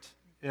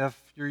If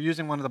you're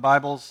using one of the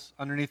Bibles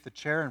underneath the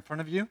chair in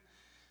front of you,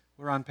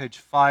 we're on page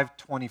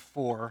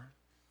 524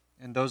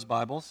 in those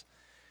Bibles.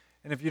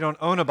 And if you don't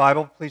own a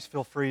Bible, please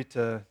feel free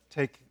to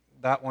take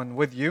that one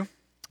with you.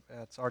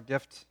 It's our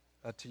gift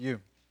to you.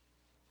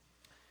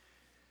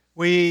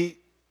 We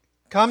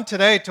come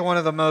today to one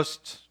of the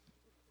most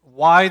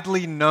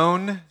widely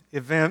known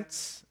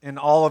events in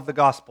all of the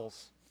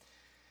Gospels.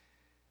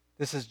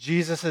 This is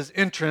Jesus'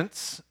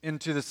 entrance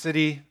into the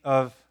city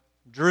of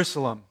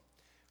Jerusalem,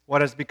 what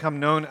has become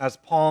known as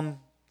Palm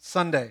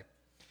Sunday.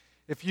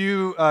 If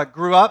you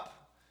grew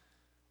up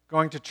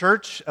going to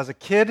church as a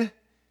kid,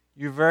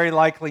 you very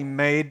likely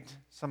made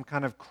some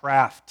kind of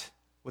craft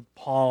with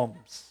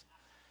palms.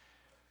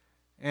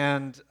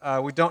 And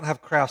we don't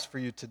have crafts for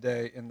you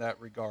today in that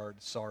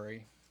regard,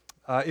 sorry.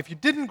 If you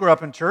didn't grow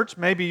up in church,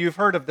 maybe you've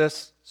heard of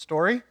this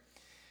story.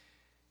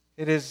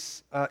 It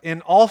is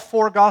in all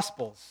four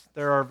Gospels.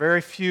 There are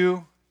very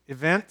few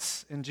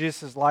events in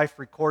Jesus' life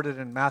recorded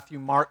in Matthew,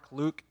 Mark,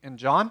 Luke, and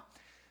John.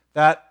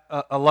 That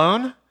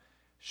alone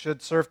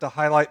should serve to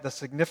highlight the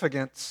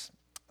significance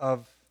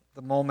of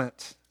the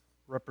moment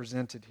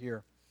represented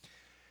here.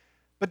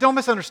 But don't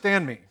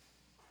misunderstand me.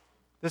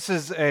 This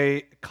is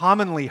a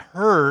commonly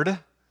heard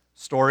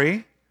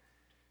story.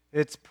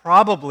 It's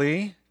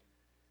probably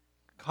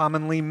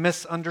commonly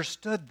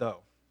misunderstood, though.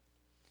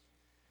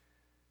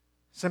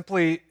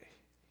 Simply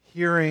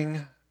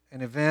hearing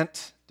an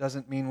event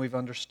doesn't mean we've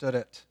understood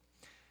it.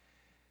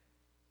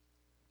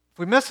 If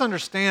we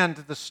misunderstand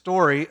the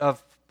story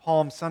of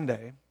Palm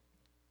Sunday,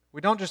 we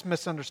don't just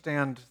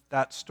misunderstand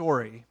that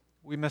story,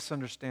 we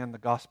misunderstand the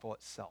gospel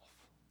itself.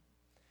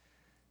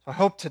 So I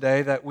hope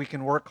today that we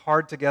can work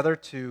hard together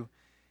to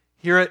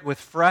hear it with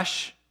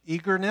fresh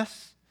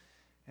eagerness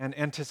and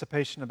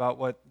anticipation about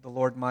what the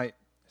Lord might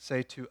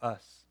say to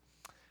us.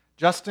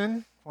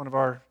 Justin, one of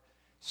our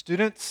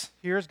students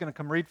here, is going to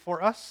come read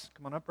for us.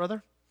 Come on up,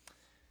 brother.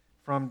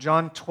 From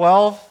John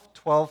 12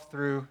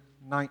 through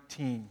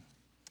 19.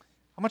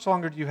 How much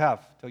longer do you have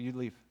till you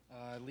leave?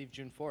 I leave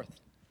June 4th.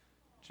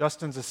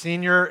 Justin's a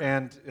senior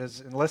and is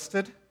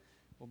enlisted.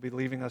 Will be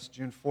leaving us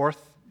June 4th.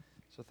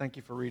 So thank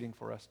you for reading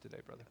for us today,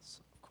 brother.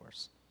 Yes, of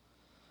course.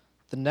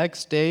 The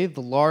next day,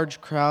 the large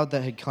crowd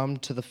that had come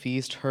to the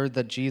feast heard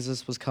that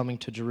Jesus was coming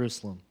to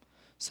Jerusalem.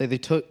 So they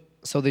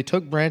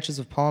took branches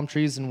of palm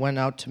trees and went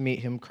out to meet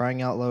him,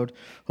 crying out loud,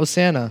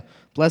 "Hosanna!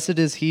 Blessed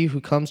is he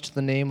who comes to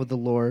the name of the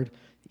Lord,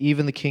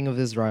 even the King of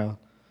Israel."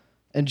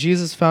 And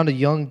Jesus found a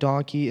young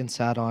donkey and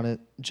sat on it,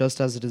 just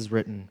as it is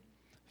written,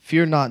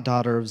 "Fear not,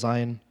 daughter of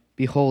Zion.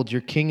 Behold,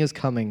 your king is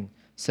coming,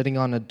 sitting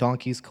on a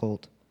donkey's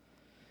colt."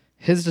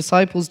 His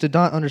disciples did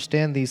not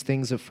understand these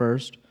things at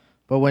first,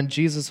 but when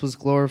Jesus was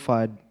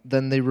glorified,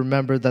 then they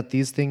remembered that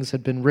these things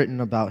had been written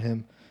about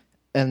him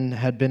and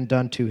had been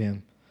done to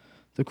him.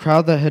 The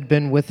crowd that had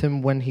been with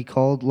him when he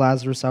called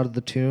Lazarus out of the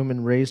tomb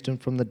and raised him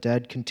from the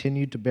dead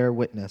continued to bear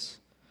witness.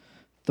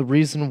 The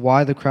reason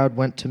why the crowd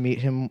went to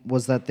meet him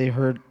was that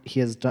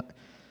he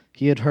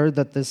had heard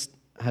that this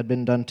had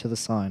been done to the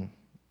sign.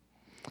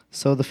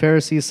 So the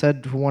Pharisees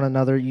said to one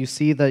another, "You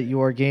see that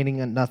you are gaining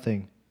at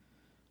nothing.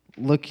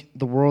 Look,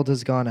 the world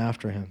has gone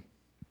after him."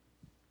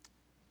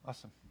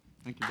 Awesome.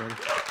 Thank you, brother.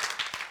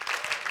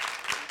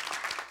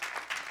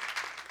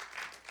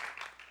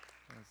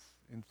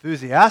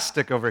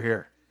 Enthusiastic over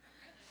here.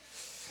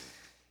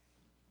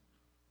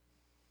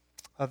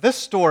 This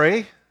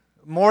story,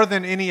 more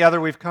than any other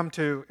we've come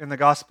to in the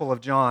Gospel of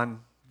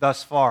John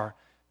thus far,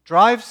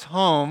 drives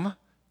home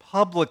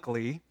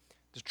publicly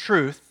the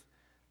truth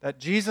that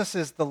Jesus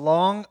is the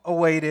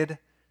long-awaited,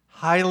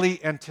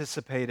 highly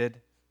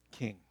anticipated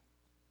King.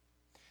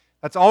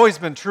 That's always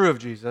been true of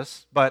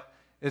Jesus, but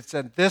it's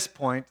at this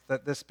point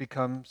that this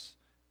becomes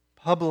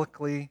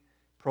publicly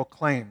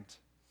proclaimed.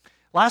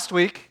 Last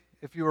week,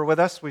 if you were with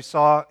us, we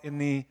saw in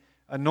the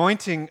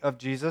anointing of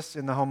Jesus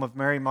in the home of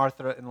Mary,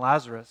 Martha, and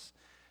Lazarus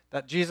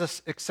that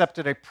Jesus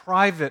accepted a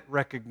private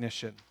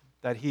recognition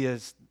that he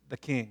is the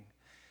king.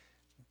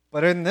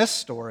 But in this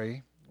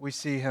story, we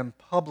see him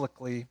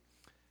publicly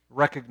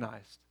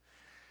recognized.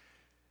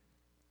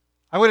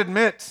 I would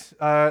admit,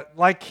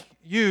 like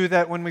you,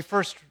 that when we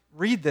first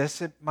read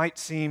this, it might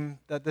seem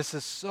that this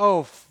is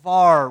so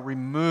far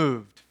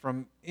removed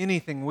from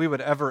anything we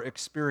would ever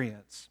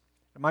experience.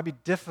 It might be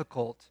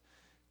difficult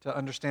to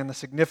understand the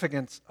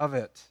significance of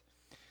it.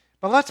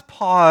 But let's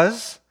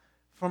pause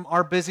from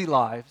our busy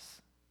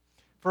lives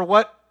for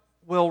what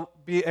will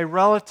be a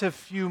relative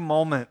few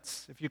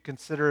moments, if you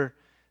consider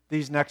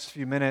these next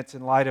few minutes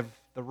in light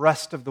of the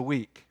rest of the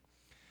week,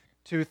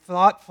 to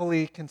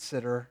thoughtfully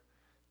consider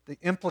the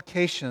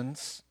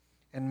implications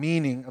and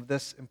meaning of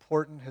this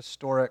important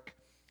historic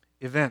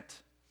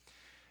event.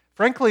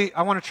 Frankly,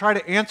 I want to try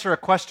to answer a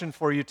question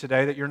for you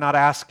today that you're not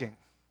asking.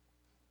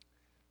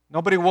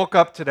 Nobody woke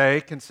up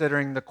today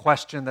considering the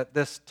question that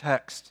this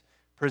text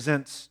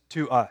presents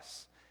to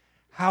us.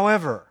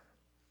 However,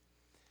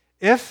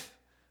 if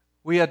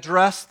we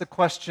address the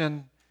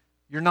question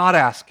you're not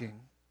asking,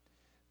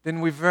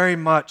 then we very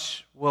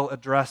much will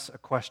address a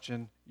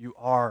question you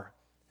are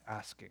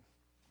asking.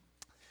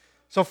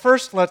 So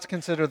first, let's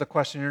consider the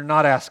question you're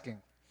not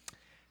asking.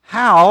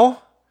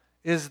 How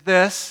is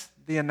this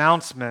the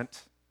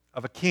announcement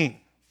of a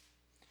king?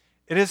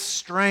 It is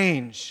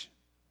strange.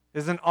 It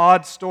is an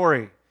odd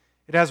story.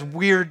 It has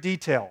weird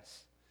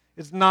details.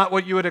 It's not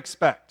what you would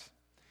expect.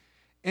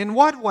 In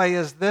what way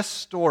is this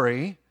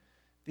story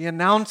the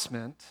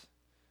announcement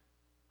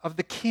of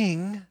the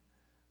King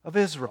of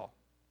Israel?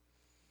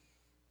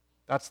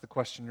 That's the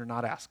question you're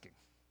not asking.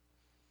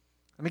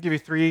 Let me give you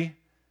 3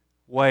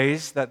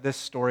 ways that this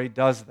story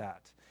does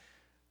that.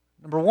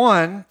 Number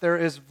 1, there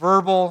is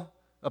verbal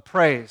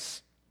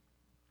praise.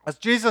 As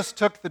Jesus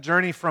took the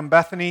journey from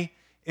Bethany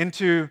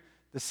into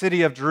the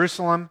city of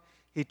Jerusalem,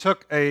 he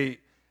took a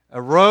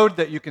road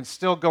that you can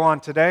still go on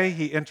today.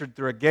 He entered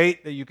through a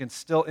gate that you can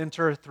still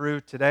enter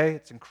through today.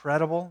 It's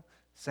incredible.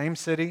 Same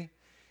city.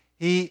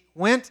 He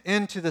went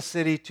into the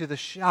city to the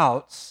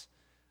shouts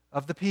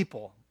of the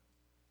people.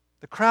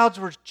 The crowds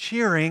were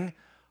cheering,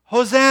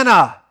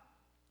 "Hosanna!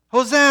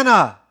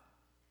 Hosanna!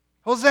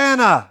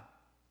 Hosanna!"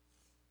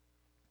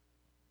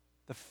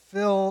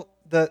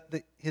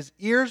 His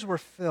ears were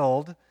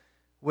filled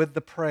with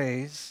the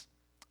praise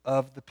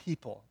of the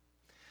people.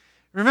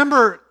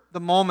 Remember the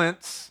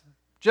moments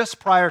just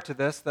prior to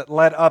this that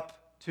led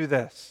up to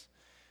this.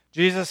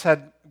 Jesus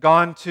had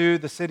gone to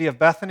the city of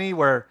Bethany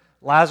where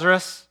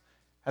Lazarus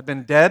had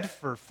been dead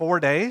for 4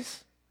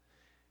 days,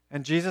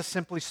 and Jesus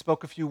simply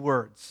spoke a few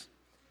words,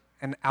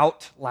 and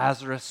out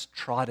Lazarus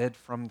trotted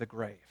from the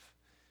grave.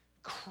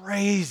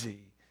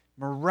 Crazy,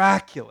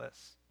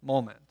 miraculous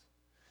moment.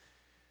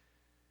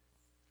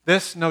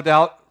 This, no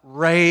doubt,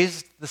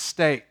 raised the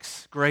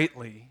stakes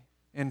greatly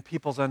in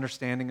people's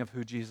understanding of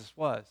who Jesus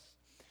was,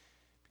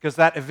 because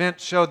that event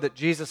showed that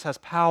Jesus has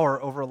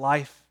power over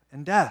life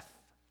and death.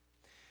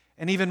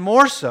 And even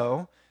more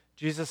so,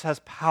 Jesus has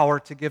power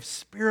to give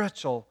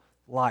spiritual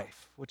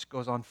life, which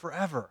goes on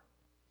forever.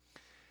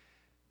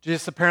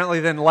 Jesus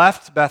apparently then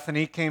left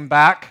Bethany, came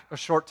back a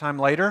short time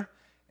later,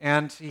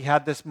 and he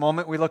had this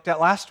moment we looked at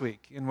last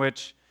week in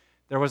which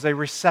there was a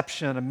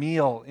reception, a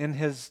meal in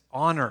his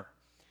honor.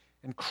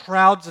 And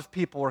crowds of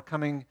people were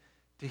coming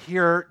to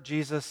hear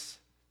Jesus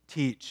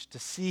teach, to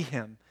see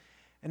him.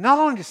 And not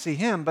only to see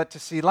him, but to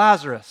see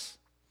Lazarus.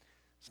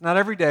 It's not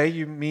every day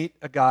you meet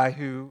a guy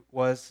who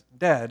was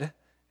dead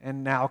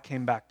and now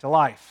came back to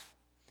life.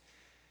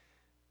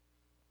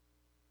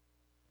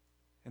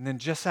 And then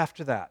just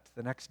after that,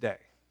 the next day,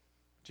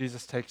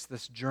 Jesus takes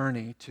this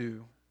journey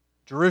to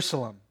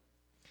Jerusalem.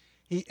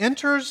 He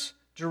enters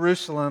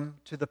Jerusalem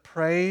to the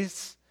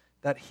praise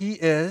that he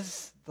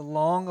is the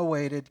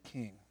long-awaited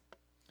king.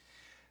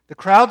 The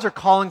crowds are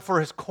calling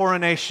for his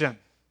coronation.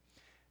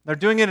 They're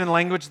doing it in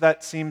language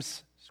that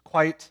seems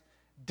quite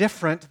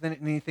different than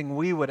anything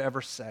we would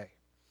ever say.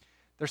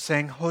 They're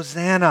saying,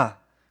 "Hosanna!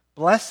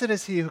 Blessed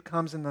is he who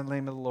comes in the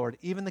name of the Lord,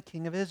 even the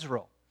King of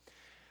Israel."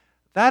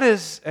 That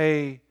is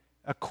a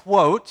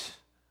quote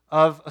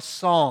of a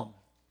psalm.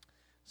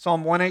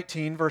 Psalm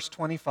 118, verse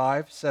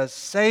 25 says,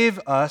 "Save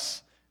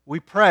us,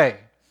 we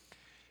pray."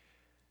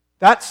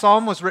 That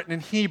psalm was written in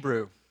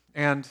Hebrew,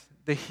 and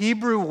the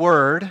Hebrew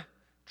word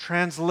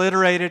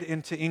transliterated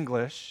into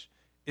English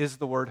is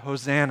the word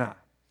Hosanna.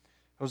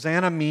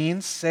 Hosanna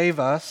means save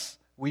us,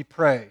 we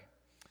pray.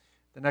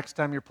 The next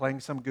time you're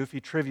playing some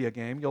goofy trivia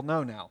game, you'll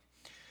know now.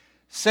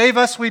 Save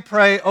us, we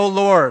pray, O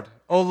Lord.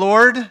 O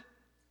Lord,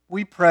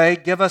 we pray,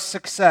 give us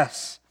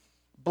success.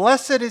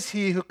 Blessed is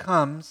he who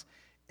comes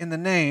in the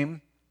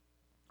name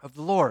of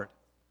the Lord.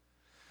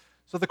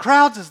 So the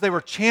crowds, as they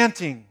were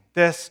chanting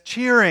this,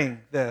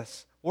 cheering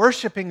this,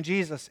 worshiping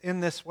Jesus in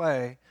this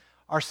way,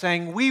 are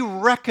saying, we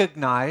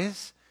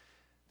recognize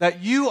that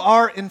you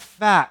are in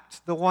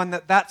fact the one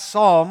that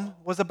psalm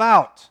was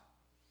about.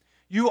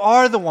 You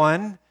are the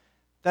one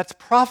that's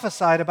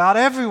prophesied about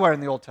everywhere in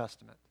the Old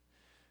Testament.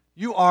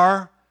 You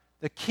are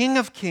the King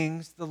of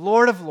Kings, the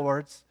Lord of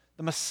Lords,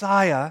 the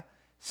Messiah,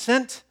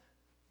 sent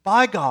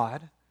by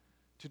God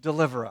to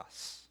deliver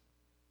us.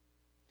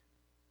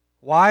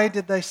 Why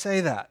did they say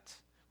that?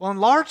 Well, in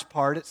large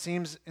part, it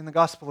seems in the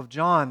Gospel of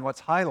John,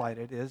 what's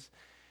highlighted is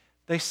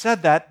they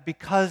said that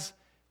because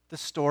the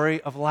story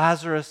of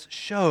Lazarus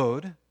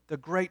showed the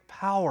great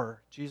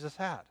power Jesus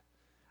had.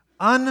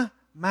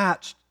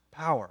 Unmatched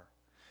power.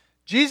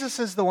 Jesus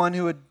is the one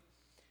who would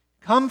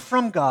come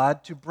from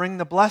God to bring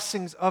the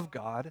blessings of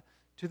God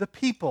to the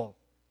people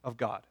of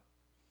God.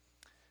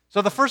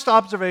 So the first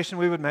observation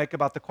we would make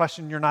about the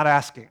question you're not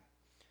asking,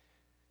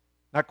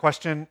 that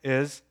question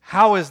is,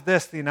 how is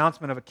this the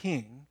announcement of a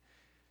king?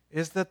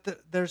 Is that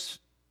there's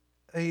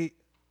an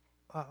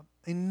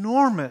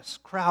enormous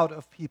crowd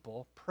of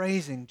people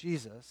praising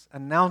Jesus,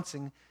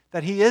 announcing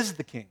that he is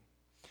the king.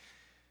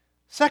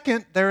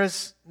 Second, there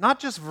is not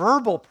just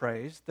verbal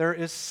praise, there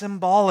is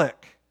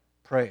symbolic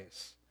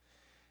praise.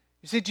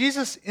 You see,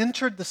 Jesus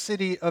entered the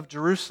city of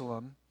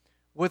Jerusalem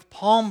with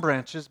palm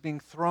branches being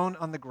thrown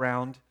on the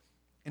ground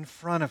in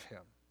front of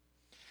him.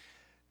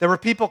 There were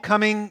people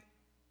coming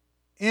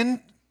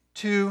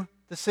into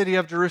the city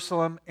of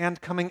Jerusalem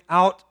and coming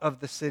out of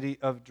the city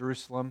of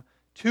Jerusalem,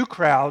 two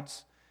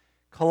crowds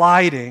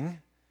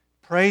colliding,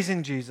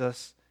 praising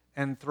Jesus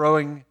and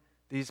throwing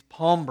these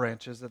palm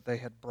branches that they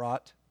had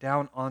brought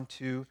down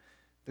onto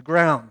the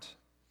ground.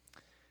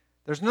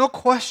 There's no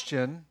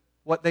question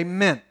what they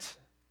meant.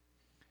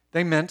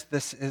 They meant,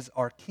 this is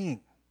our king.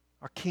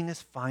 Our king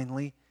is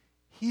finally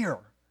here.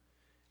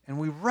 And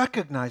we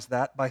recognize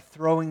that by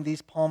throwing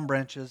these palm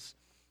branches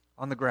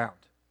on the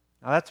ground.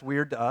 Now that's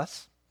weird to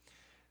us,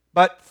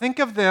 but think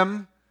of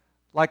them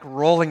like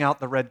rolling out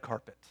the red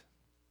carpet.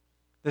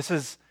 This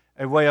is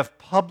a way of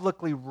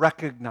publicly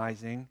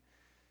recognizing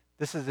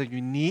this is a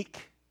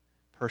unique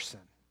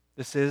person.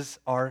 This is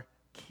our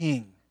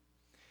king.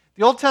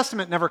 The Old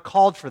Testament never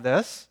called for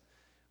this.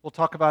 We'll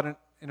talk about it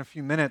in a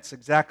few minutes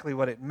exactly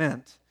what it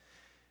meant.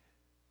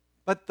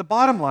 But the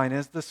bottom line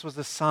is this was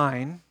a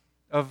sign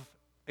of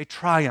a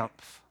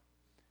triumph.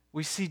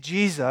 We see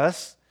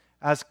Jesus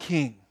as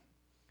king,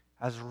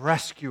 as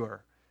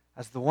rescuer,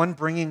 as the one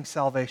bringing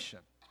salvation.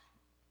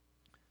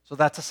 So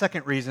that's a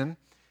second reason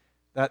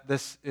that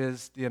this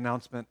is the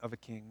announcement of a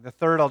king. The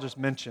third I'll just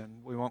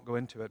mention. We won't go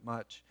into it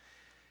much.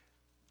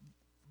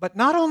 But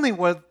not only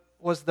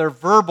was there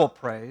verbal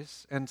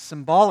praise and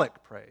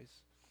symbolic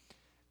praise,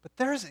 but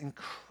there's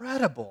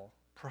incredible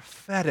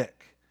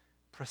prophetic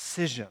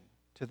precision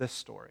to this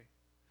story.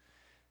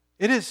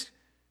 It is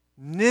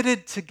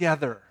knit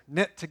together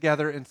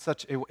in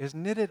such a way. Is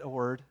knitted a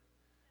word?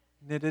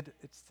 Knitted,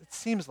 it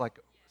seems like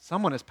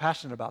someone is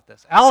passionate about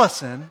this.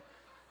 Allison,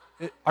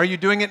 are you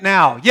doing it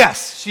now?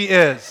 Yes, she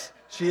is.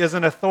 She is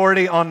an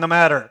authority on the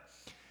matter.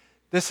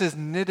 This is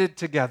knitted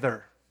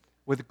together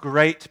with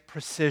great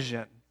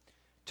precision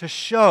to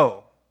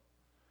show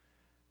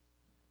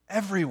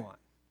everyone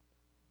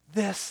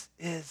this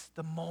is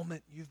the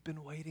moment you've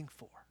been waiting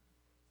for.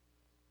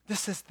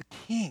 This is the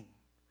king.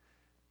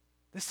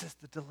 This is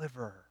the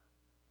deliverer.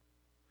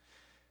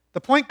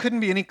 The point couldn't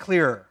be any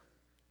clearer.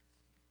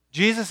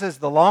 Jesus is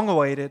the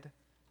long-awaited,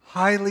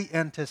 highly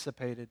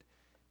anticipated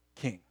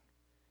king.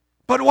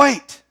 But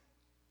wait,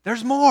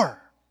 there's more.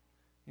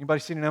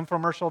 Anybody seen an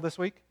infomercial this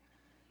week?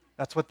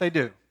 That's what they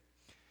do.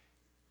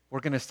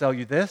 We're going to sell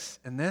you this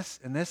and this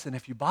and this, and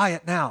if you buy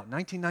it now,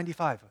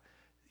 $19.95,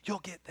 you'll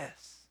get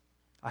this.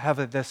 I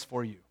have this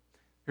for you.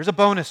 Here's a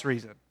bonus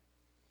reason.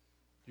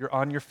 You're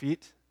on your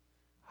feet,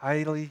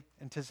 highly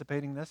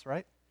anticipating this,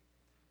 right?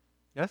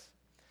 Yes?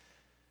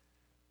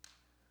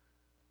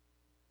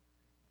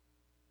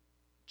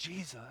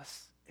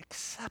 Jesus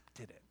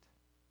accepted it.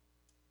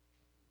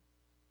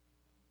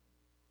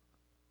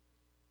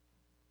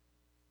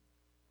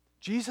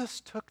 Jesus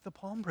took the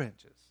palm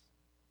branches.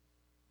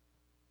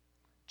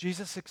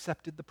 Jesus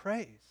accepted the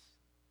praise.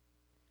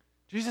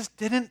 Jesus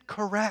didn't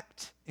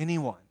correct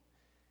anyone.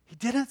 He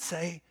didn't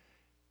say,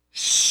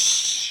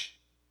 shh.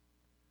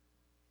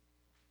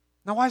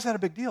 Now, why is that a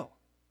big deal?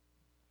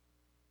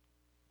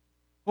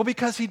 Well,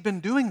 because he'd been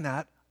doing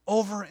that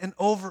over and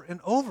over and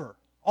over,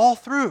 all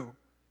through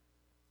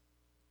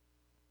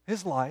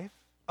his life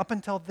up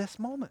until this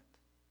moment.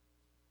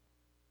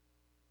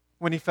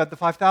 When he fed the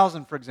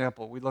 5,000, for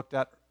example, we looked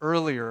at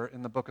earlier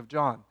in the book of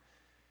John.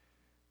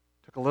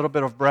 Took a little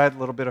bit of bread, a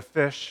little bit of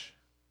fish,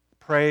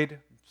 prayed,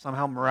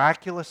 somehow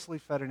miraculously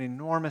fed an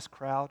enormous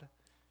crowd.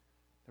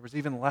 There was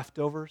even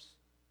leftovers.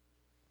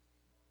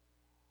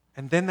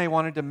 And then they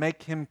wanted to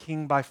make him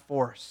king by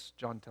force,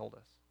 John told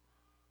us.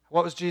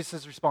 What was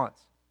Jesus' response?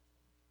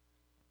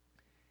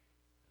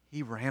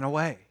 He ran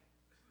away.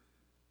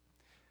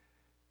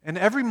 And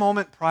every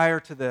moment prior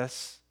to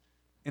this,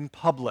 in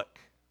public,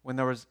 when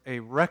there was a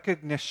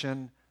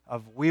recognition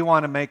of we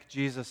want to make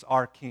Jesus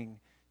our king,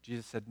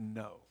 Jesus said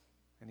no,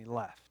 and he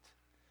left.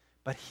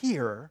 But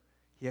here,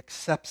 he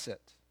accepts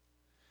it.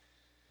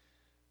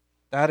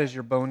 That is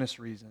your bonus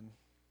reason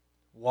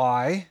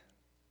why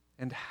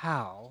and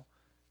how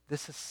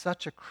this is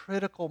such a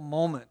critical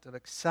moment of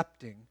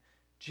accepting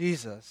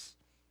Jesus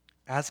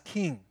as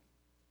king.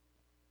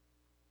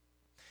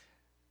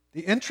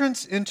 The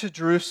entrance into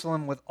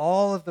Jerusalem with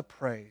all of the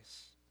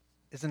praise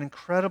is an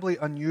incredibly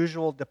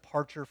unusual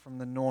departure from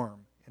the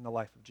norm in the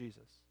life of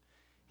Jesus.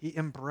 He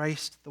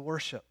embraced the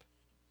worship.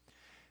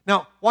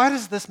 Now, why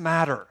does this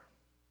matter?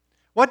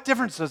 What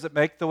difference does it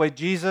make the way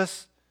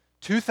Jesus,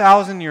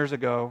 2,000 years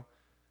ago,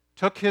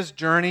 took his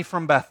journey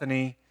from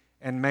Bethany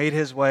and made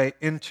his way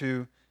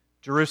into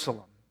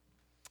Jerusalem?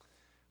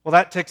 Well,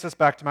 that takes us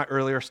back to my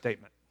earlier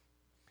statement.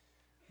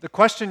 The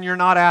question you're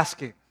not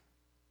asking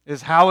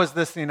is, how is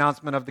this the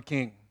announcement of the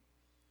king?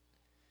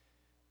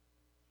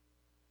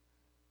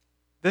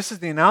 This is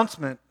the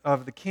announcement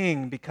of the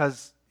king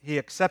because he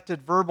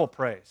accepted verbal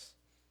praise.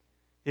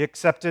 He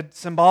accepted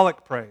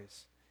symbolic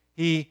praise.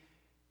 He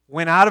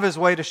went out of his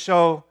way to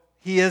show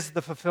he is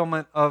the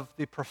fulfillment of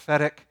the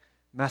prophetic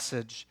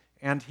message,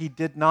 and he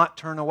did not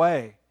turn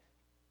away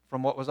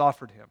from what was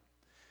offered him.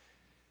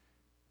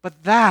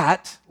 But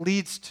that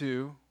leads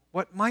to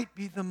what might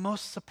be the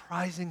most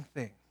surprising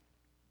thing.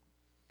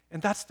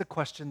 And that's the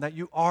question that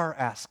you are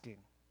asking.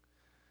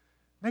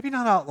 Maybe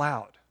not out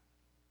loud.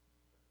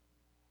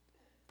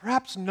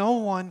 Perhaps no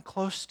one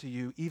close to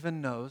you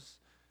even knows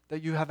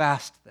that you have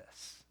asked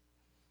this.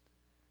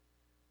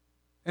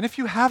 And if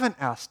you haven't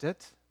asked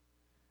it,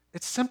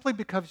 it's simply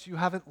because you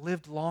haven't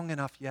lived long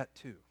enough yet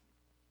to.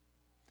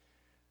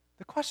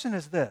 The question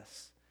is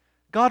this: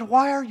 God,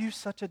 why are you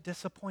such a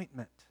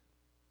disappointment?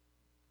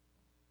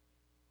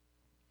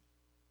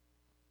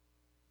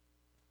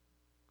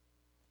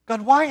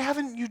 God, why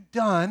haven't you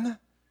done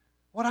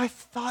what I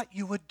thought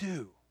you would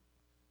do?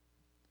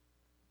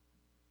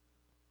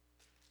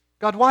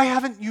 God, why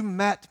haven't you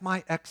met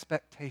my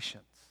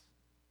expectations?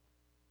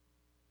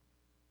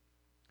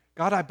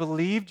 God, I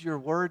believed your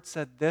word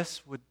said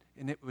this would,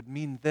 and it would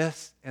mean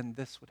this, and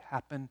this would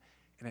happen,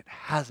 and it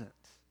hasn't.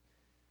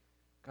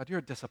 God, you're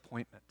a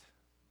disappointment.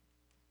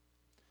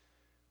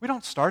 We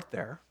don't start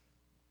there.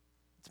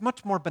 It's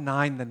much more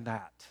benign than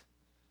that.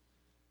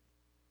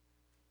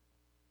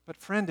 But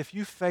friend, if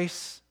you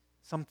face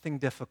something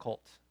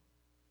difficult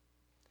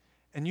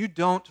and you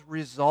don't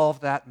resolve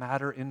that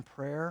matter in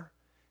prayer,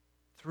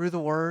 through the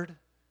Word,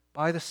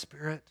 by the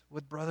Spirit,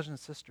 with brothers and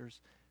sisters,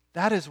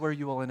 that is where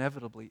you will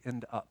inevitably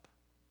end up.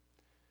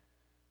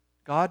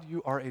 God,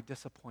 you are a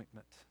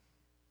disappointment.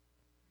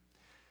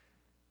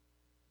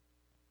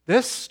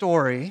 This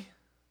story,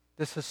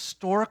 this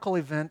historical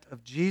event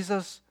of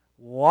Jesus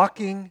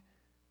walking,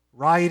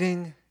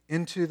 riding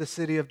into the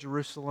city of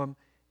Jerusalem,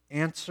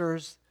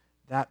 answers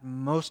that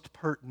most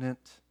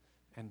pertinent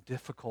and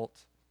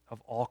difficult of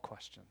all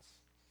questions.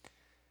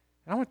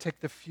 And I want to take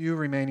the few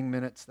remaining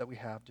minutes that we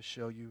have to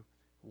show you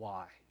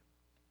why.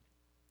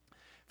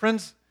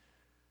 Friends,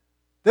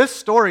 this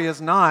story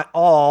is not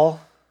all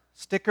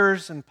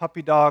stickers and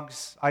puppy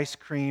dogs, ice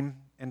cream,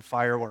 and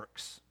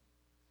fireworks.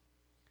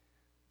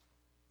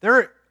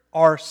 There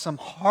are some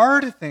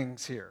hard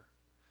things here.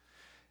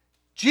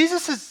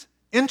 Jesus'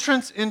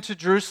 entrance into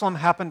Jerusalem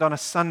happened on a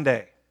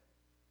Sunday.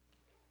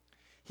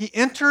 He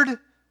entered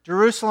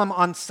Jerusalem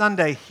on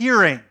Sunday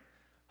hearing,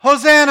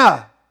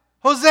 "Hosanna!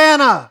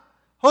 Hosanna!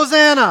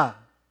 Hosanna!"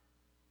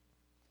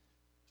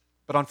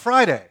 But on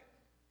Friday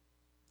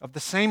of the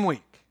same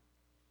week,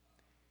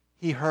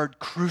 he heard,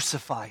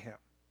 "Crucify him.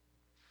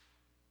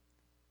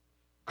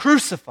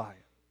 Crucify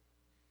him."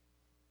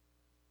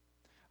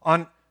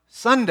 On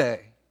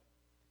Sunday,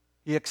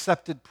 he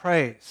accepted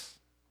praise.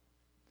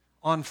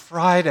 On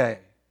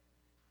Friday,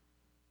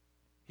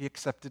 he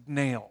accepted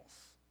nails.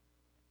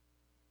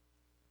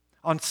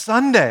 On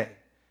Sunday,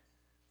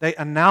 they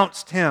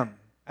announced him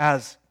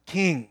as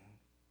king.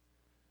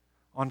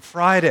 On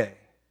Friday,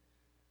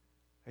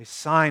 a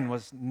sign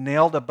was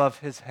nailed above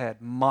his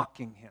head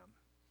mocking him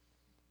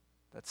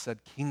that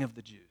said, "King of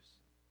the Jews."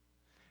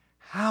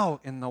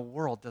 How in the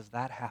world does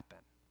that happen?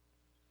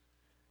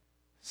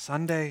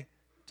 Sunday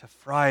to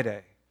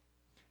Friday.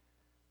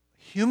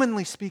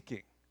 Humanly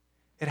speaking,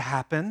 it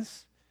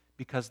happens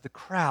because the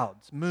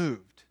crowds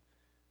moved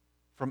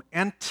from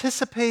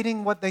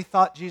anticipating what they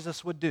thought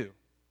Jesus would do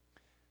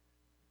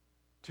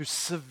to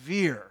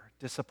severe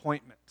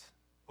disappointment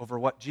over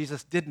what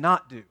Jesus did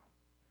not do,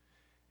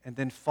 and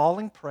then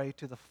falling prey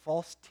to the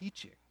false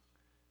teaching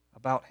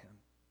about him.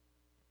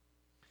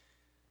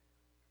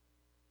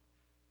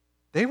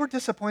 They were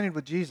disappointed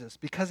with Jesus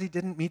because he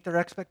didn't meet their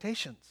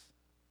expectations,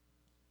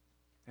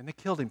 and they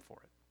killed him for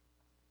it.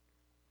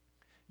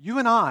 You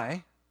and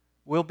I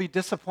will be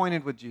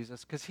disappointed with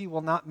Jesus because he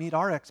will not meet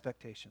our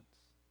expectations.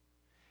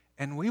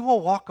 And we will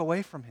walk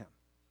away from him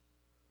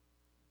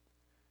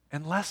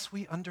unless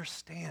we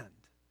understand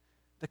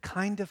the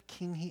kind of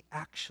king he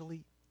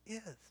actually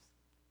is.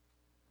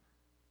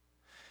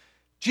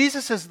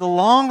 Jesus is the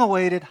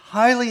long-awaited,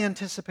 highly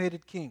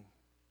anticipated king,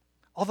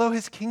 although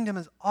his kingdom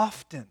is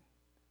often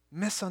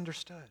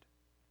misunderstood.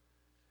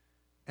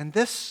 And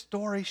this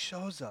story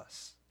shows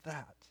us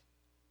that.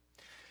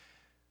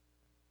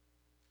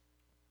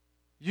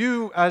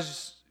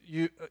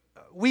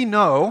 We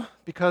know,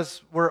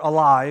 because we're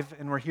alive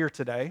and we're here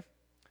today,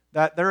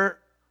 that there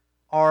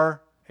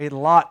are a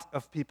lot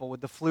of people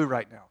with the flu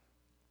right now.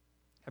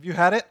 Have you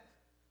had it?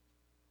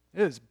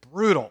 It is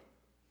brutal.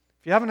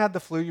 If you haven't had the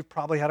flu, you've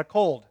probably had a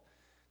cold.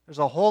 There's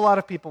a whole lot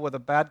of people with a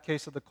bad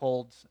case of the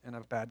colds and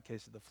a bad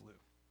case of the flu.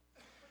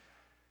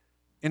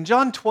 In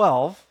John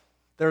 12,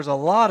 there's a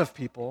lot of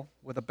people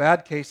with a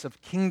bad case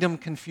of kingdom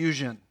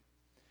confusion.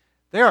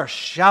 They are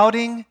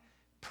shouting,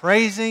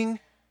 praising,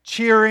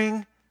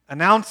 cheering,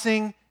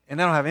 announcing, and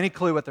they don't have any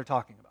clue what they're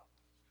talking about.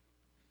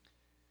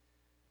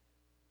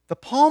 The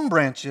palm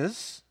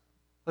branches,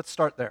 let's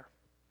start there.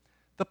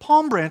 The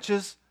palm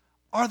branches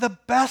are the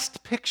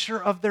best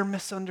picture of their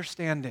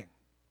misunderstanding.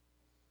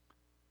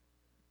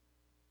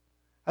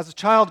 As a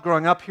child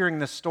growing up hearing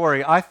this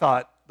story, I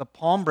thought the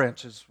palm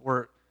branches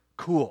were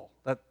cool,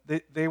 that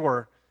they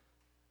were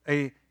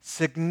a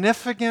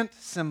significant,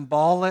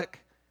 symbolic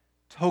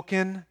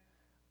token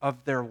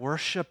of their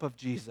worship of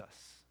Jesus.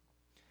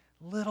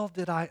 Little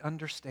did I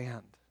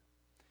understand.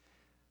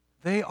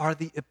 They are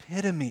the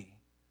epitome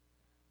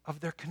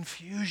of their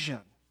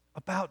confusion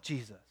about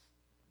Jesus.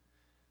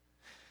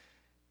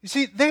 You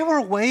see, they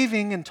were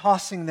waving and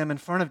tossing them in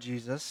front of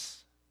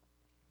Jesus,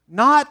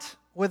 not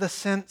with a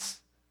sense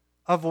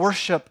of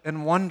worship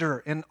and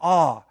wonder and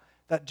awe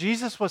that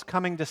Jesus was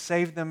coming to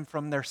save them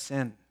from their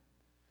sin,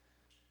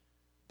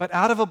 but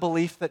out of a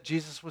belief that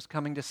Jesus was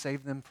coming to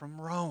save them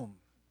from Rome.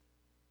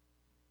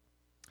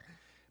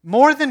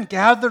 More than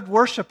gathered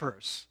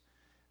worshipers,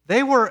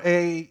 they were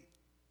a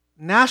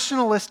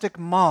nationalistic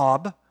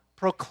mob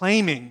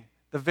proclaiming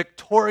the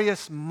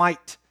victorious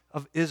might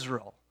of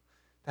Israel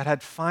that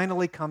had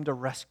finally come to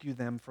rescue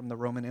them from the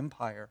Roman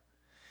Empire.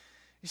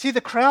 You see, the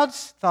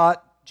crowds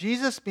thought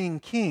Jesus being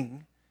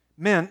king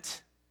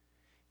meant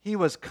he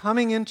was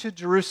coming into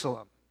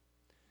Jerusalem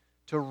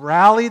to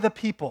rally the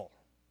people,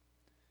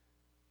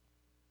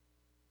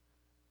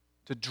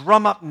 to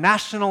drum up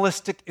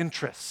nationalistic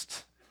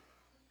interest,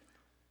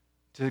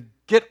 to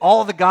get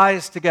all the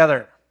guys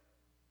together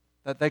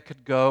that they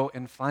could go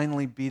and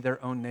finally be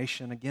their own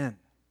nation again.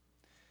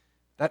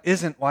 That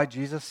isn't why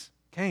Jesus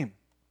came.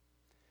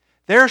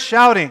 They're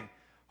shouting,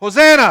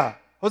 "Hosanna!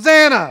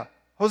 Hosanna!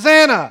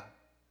 Hosanna!"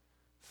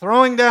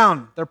 throwing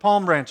down their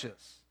palm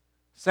branches,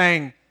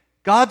 saying,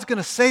 God's going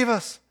to save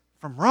us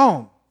from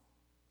Rome.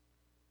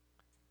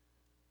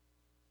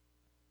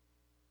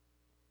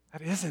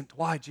 That isn't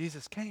why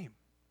Jesus came.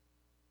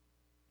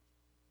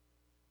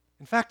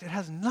 In fact, it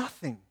has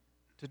nothing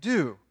to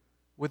do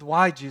with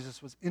why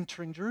Jesus was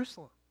entering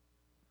Jerusalem.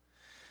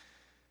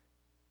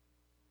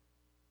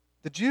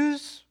 The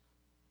Jews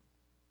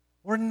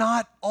were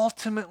not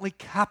ultimately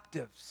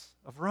captives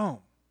of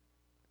Rome,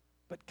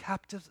 but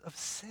captives of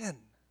sin,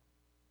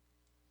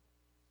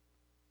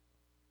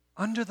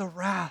 under the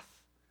wrath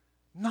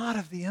not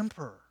of the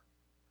emperor,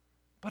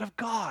 but of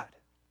God.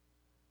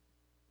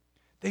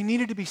 They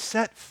needed to be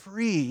set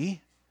free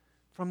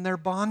from their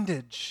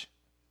bondage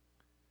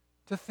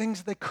to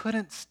things they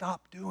couldn't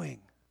stop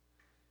doing,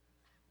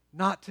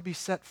 not to be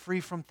set free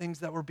from things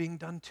that were being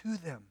done to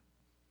them.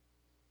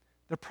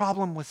 The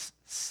problem was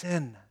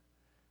sin,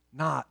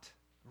 not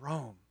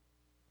Rome.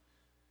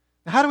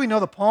 Now, how do we know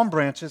the palm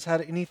branches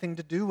had anything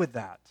to do with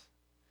that?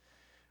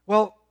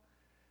 Well,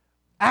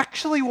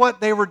 actually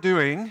what they were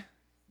doing,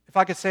 if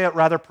I could say it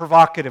rather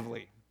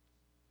provocatively,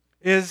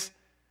 is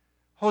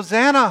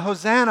Hosanna,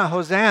 Hosanna,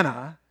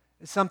 Hosanna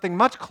is something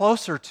much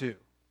closer to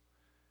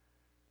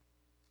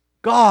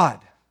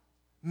God,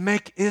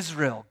 make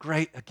Israel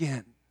great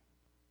again.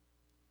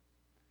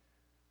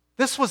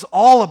 This was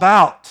all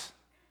about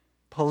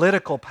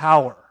political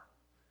power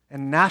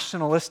and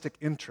nationalistic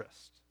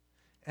interest,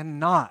 and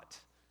not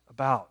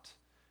about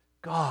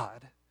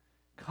God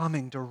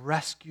coming to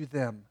rescue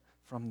them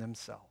from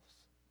themselves.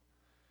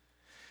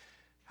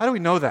 How do we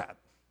know that?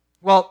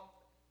 Well,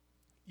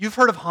 you've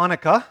heard of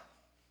Hanukkah.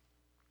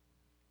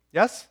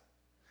 Yes?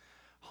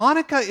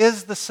 Hanukkah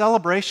is the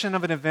celebration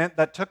of an event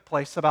that took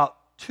place about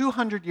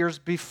 200 years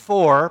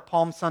before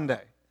Palm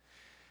Sunday.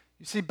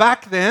 You see,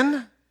 back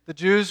then, the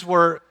Jews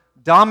were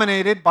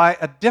dominated by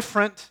a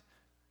different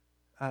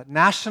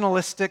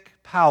nationalistic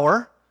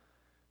power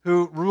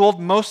who ruled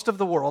most of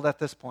the world at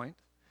this point,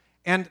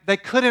 and they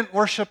couldn't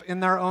worship in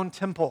their own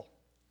temple.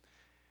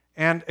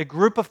 And a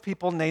group of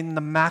people named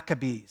the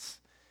Maccabees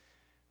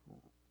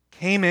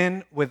came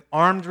in with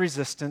armed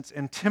resistance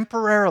and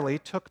temporarily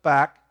took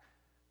back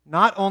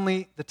not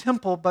only the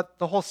temple, but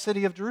the whole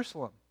city of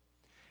Jerusalem.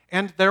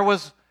 And there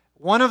was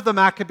one of the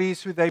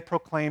Maccabees who they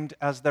proclaimed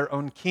as their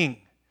own king.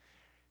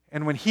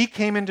 And when he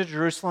came into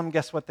Jerusalem,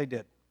 guess what they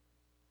did?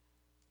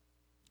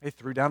 They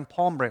threw down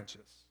palm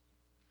branches.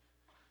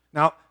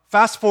 Now,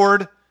 fast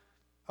forward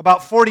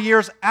about 40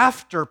 years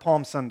after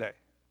Palm Sunday,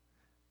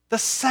 the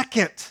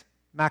second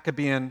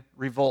Maccabean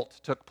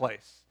revolt took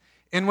place,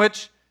 in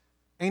which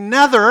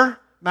another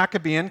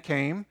Maccabean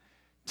came,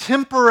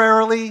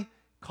 temporarily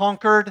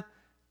conquered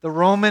the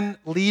Roman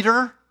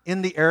leader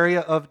in the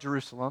area of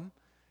Jerusalem,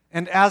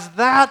 and as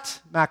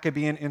that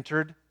Maccabean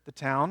entered the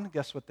town,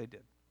 guess what they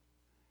did?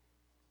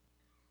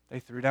 They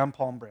threw down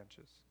palm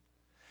branches.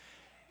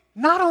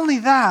 Not only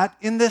that,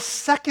 in this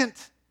second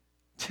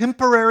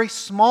temporary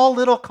small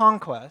little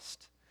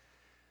conquest,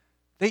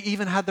 they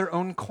even had their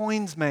own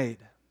coins made.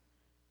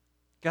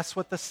 Guess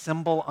what the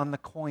symbol on the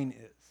coin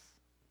is?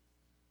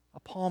 A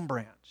palm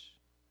branch.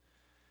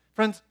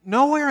 Friends,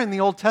 nowhere in the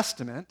Old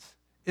Testament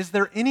is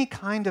there any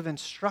kind of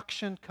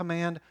instruction,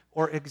 command,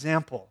 or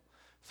example.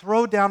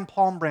 Throw down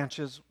palm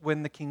branches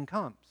when the king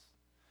comes.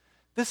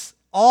 This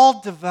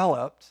all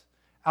developed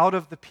out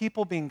of the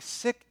people being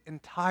sick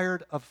and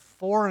tired of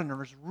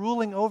foreigners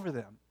ruling over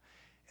them.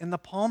 And the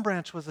palm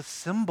branch was a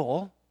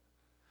symbol,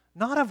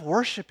 not of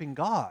worshiping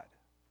God,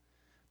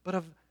 but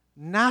of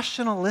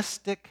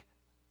nationalistic,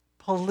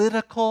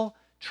 political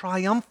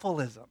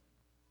triumphalism.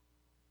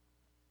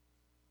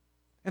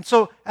 And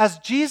so, as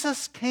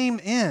Jesus came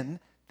in,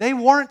 they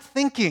weren't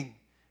thinking,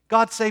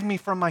 God save me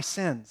from my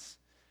sins.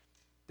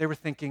 They were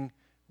thinking,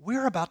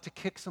 we're about to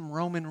kick some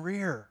Roman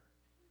rear.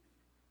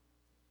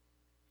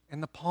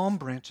 And the palm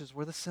branches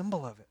were the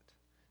symbol of it.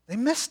 They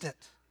missed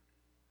it.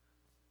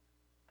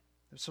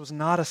 This was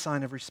not a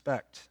sign of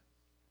respect.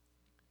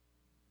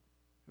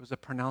 It was a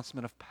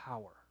pronouncement of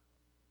power.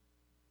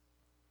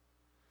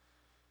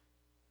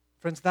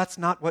 Friends, that's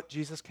not what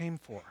Jesus came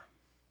for.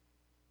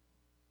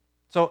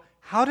 So,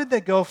 how did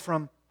they go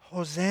from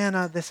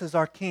Hosanna, this is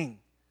our king,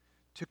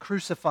 to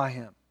crucify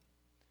him?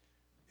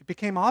 it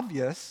became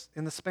obvious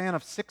in the span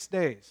of 6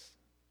 days.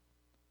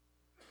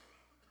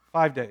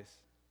 5 days.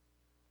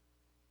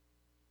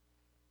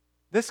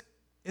 This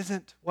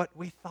isn't what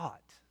we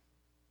thought.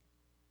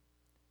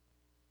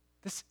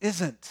 This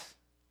isn't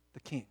the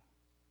king.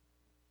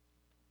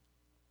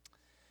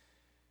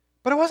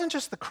 But it wasn't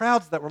just the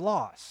crowds that were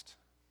lost.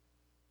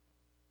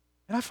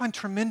 And I find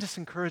tremendous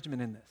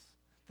encouragement in this.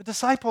 The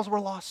disciples were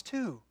lost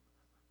too.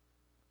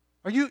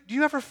 Do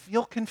you ever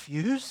feel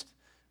confused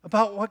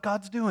about what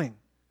God's doing?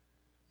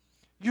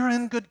 You're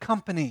in good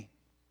company.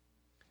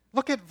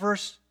 Look at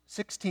verse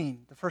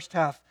 16, the first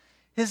half.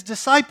 His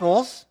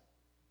disciples,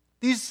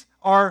 these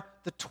are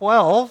the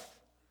 12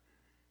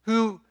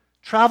 who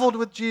traveled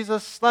with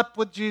Jesus, slept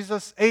with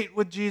Jesus, ate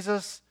with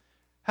Jesus,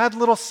 had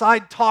little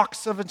side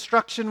talks of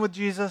instruction with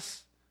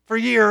Jesus for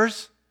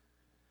years.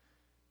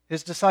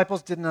 His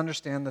disciples didn't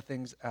understand the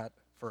things at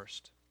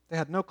first. They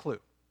had no clue.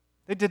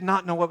 They did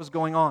not know what was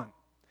going on.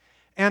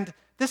 And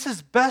this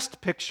is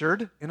best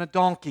pictured in a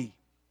donkey.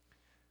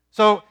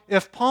 So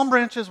if palm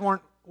branches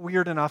weren't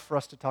weird enough for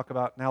us to talk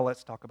about, now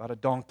let's talk about a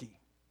donkey.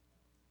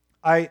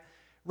 I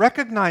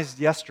recognized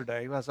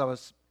yesterday, as I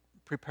was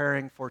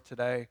preparing for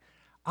today,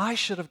 I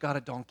should have got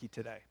a donkey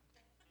today.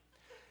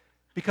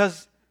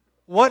 Because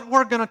what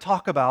we're going to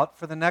talk about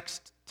for the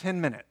next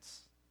 10 minutes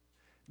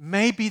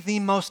may be the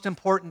most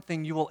important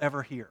thing you will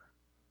ever hear.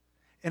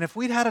 And if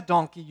we'd had a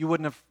donkey, you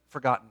wouldn't have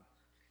forgotten.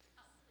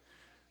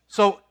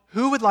 So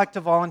who would like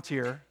to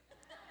volunteer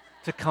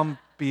to come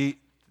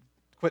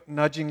quit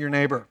nudging your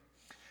neighbor?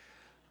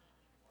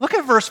 Look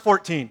at verse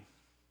 14.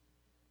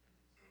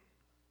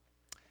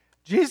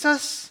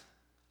 Jesus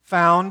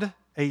found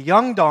a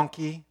young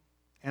donkey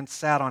and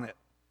sat on it.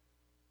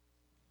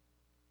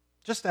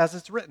 Just as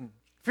it's written.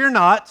 Fear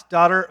not,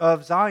 daughter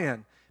of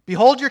Zion.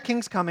 Behold, your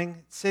king's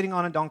coming, sitting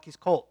on a donkey's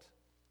colt.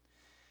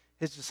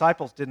 His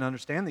disciples didn't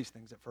understand these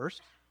things at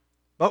first.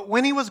 But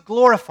when he was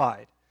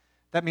glorified,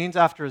 that means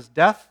after his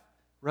death,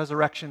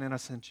 resurrection, and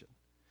ascension,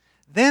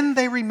 then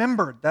they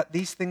remembered that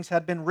these things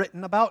had been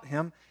written about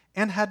him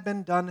and had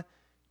been done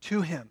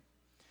to him.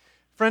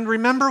 Friend,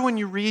 remember when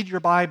you read your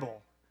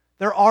Bible,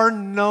 there are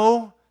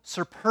no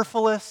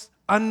superfluous,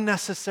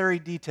 unnecessary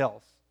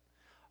details.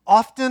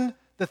 Often,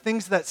 the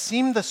things that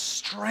seem the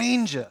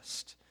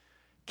strangest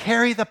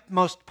carry the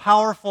most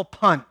powerful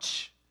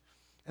punch.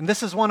 And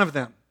this is one of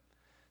them.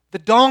 The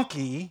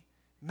donkey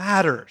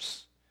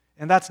matters.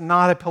 And that's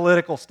not a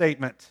political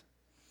statement.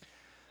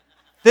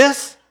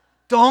 This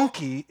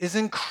donkey is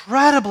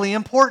incredibly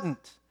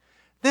important.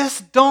 This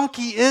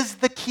donkey is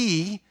the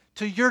key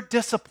to your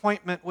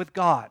disappointment with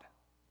God.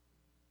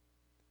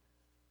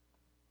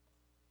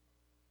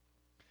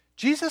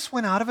 Jesus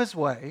went out of his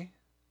way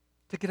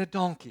to get a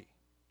donkey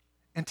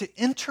and to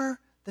enter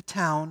the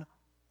town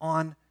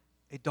on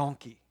a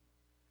donkey.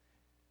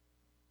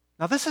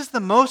 Now, this is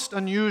the most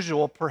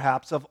unusual,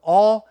 perhaps, of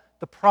all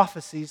the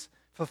prophecies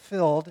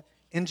fulfilled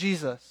in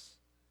Jesus.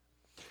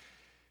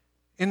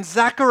 In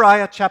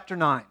Zechariah chapter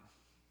 9,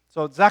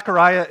 so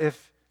Zechariah,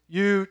 if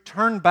you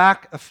turn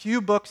back a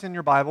few books in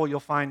your Bible, you'll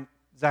find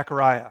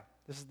Zechariah.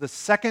 This is the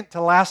second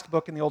to last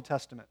book in the Old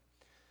Testament.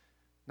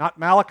 Not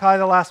Malachi,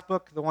 the last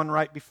book, the one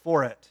right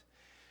before it.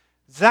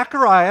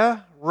 Zechariah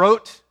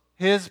wrote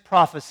his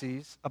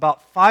prophecies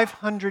about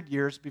 500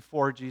 years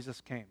before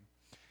Jesus came.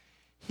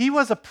 He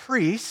was a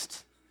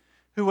priest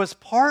who was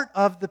part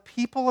of the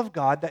people of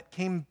God that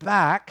came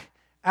back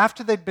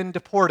after they'd been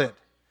deported.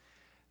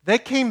 They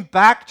came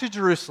back to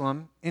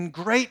Jerusalem in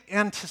great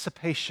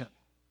anticipation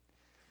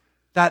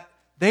that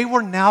they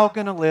were now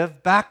going to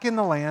live back in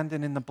the land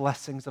and in the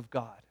blessings of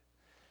God.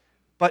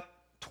 But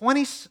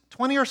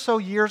 20 or so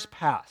years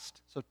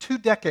passed, so 2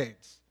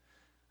 decades.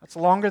 That's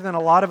longer than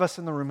a lot of us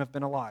in the room have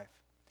been alive.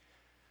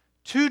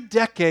 2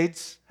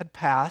 decades had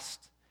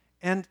passed,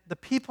 and the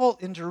people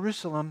in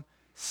Jerusalem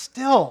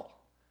still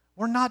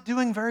were not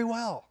doing very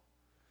well.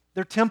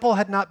 Their temple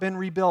had not been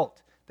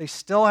rebuilt. They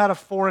still had a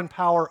foreign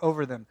power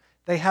over them.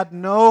 They had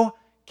no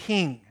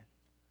king.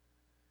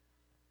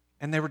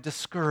 And they were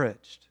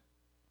discouraged.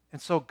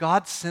 And so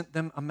God sent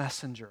them a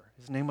messenger.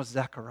 His name was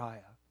Zechariah.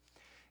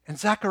 And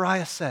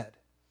Zechariah said,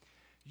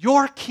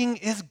 "Your king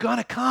is going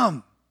to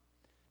come.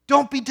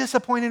 Don't be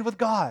disappointed with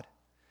God.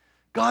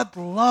 God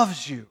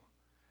loves you.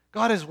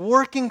 God is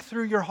working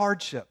through your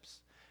hardships.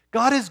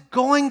 God is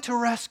going to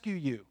rescue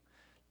you.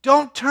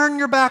 Don't turn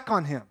your back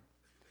on him.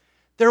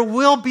 There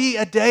will be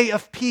a day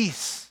of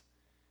peace."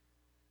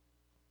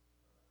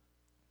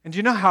 And do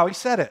you know how he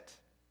said it?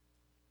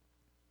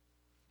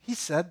 He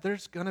said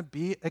there's going to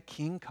be a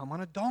king come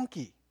on a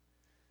donkey.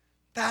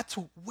 That's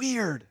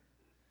weird.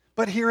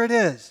 But here it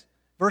is.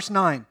 Verse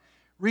 9.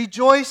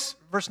 Rejoice,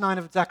 verse 9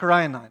 of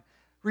Zechariah 9.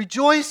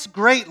 Rejoice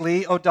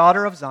greatly, O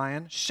daughter of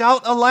Zion.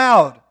 Shout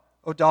aloud,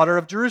 O daughter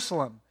of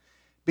Jerusalem.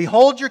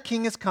 Behold, your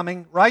king is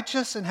coming,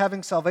 righteous and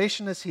having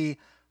salvation is he,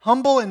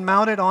 humble and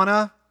mounted on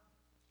a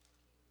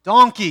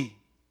donkey,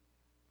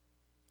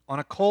 on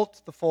a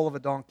colt, the foal of a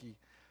donkey.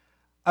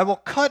 I will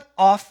cut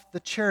off the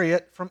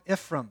chariot from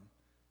Ephraim,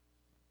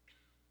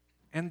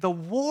 and the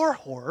war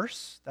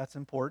horse, that's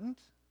important,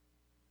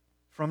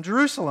 from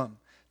Jerusalem.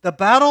 The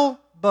battle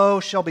bow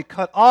shall be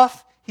cut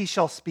off. He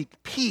shall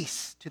speak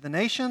peace to the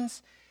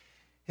nations.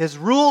 His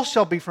rule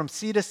shall be from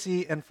sea to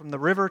sea and from the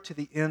river to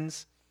the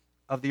ends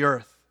of the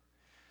earth.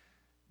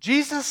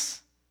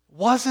 Jesus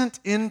wasn't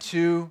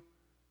into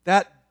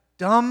that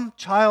dumb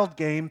child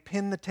game,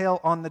 pin the tail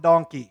on the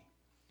donkey.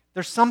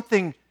 There's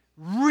something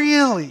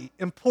really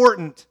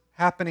important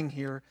happening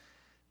here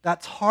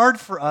that's hard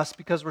for us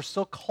because we're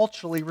so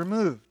culturally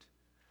removed.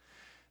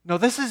 No,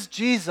 this is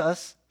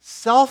Jesus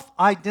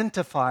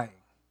self-identifying.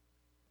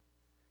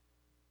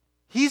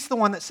 He's the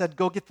one that said,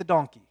 go get the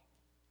donkey.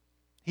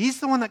 He's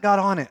the one that got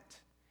on it.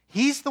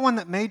 He's the one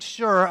that made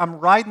sure I'm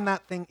riding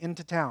that thing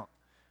into town.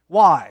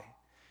 Why?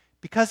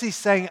 Because he's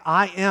saying,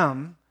 I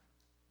am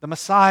the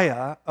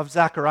Messiah of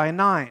Zechariah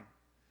 9.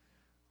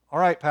 All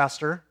right,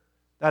 Pastor,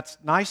 that's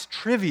nice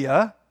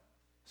trivia.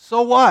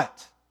 So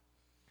what?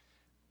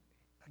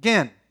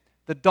 Again,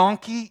 the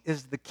donkey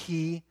is the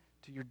key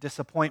to your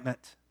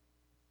disappointment.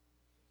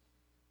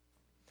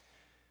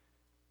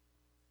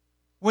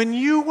 When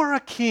you were a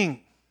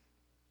king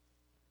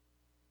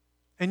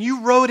and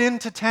you rode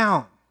into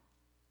town,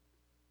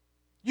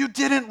 you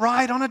didn't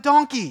ride on a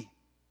donkey.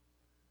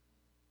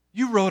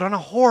 You rode on a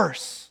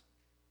horse.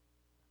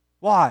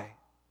 Why?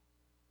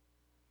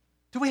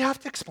 Do we have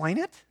to explain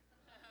it?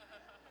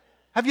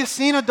 Have you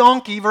seen a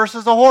donkey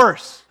versus a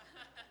horse?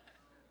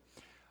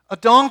 A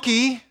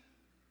donkey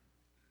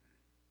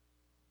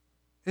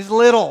is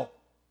little.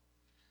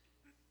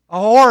 A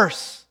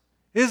horse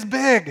is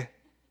big.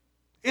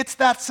 It's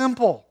that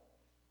simple.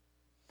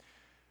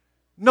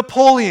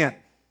 Napoleon,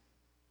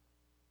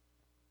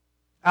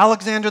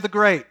 Alexander the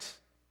Great,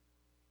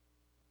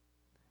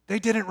 they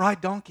didn't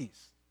ride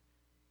donkeys.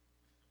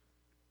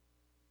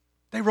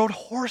 They rode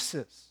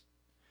horses.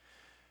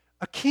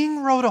 A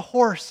king rode a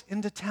horse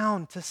into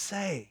town to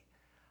say,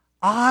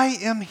 I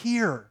am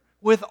here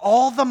with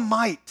all the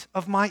might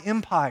of my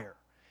empire,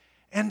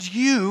 and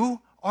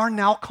you are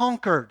now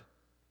conquered.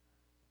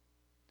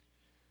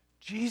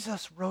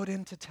 Jesus rode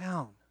into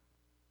town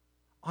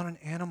on an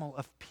animal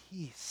of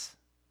peace.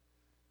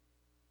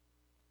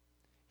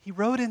 He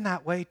rode in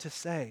that way to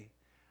say,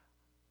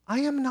 I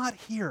am not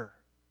here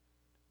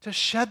to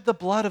shed the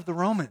blood of the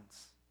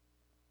Romans.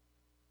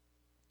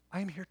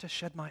 I am here to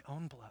shed my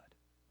own blood.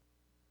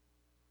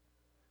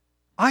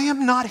 I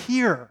am not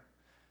here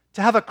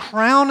to have a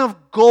crown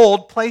of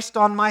gold placed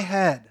on my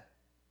head.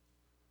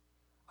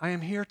 I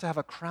am here to have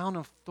a crown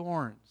of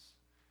thorns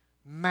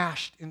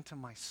mashed into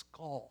my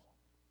skull.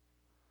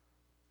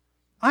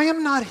 I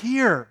am not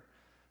here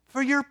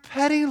for your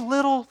petty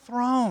little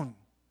throne.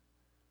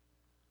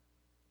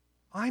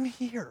 I'm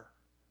here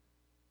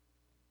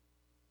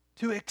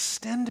to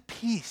extend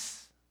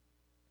peace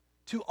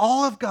to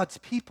all of God's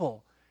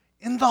people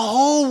in the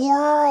whole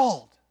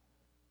world.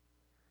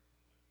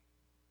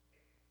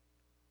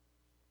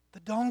 The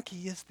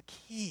donkey is the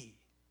key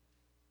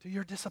to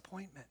your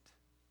disappointment.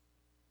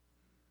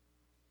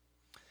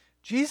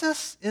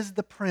 Jesus is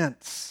the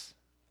Prince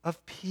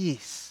of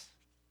Peace,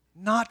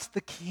 not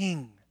the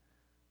King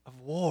of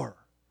War.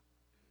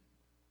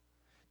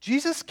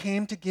 Jesus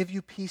came to give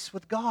you peace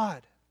with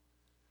God,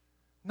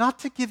 not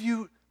to give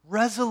you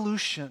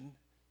resolution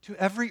to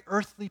every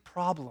earthly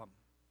problem.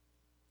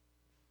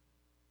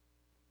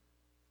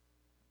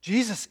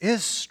 Jesus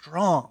is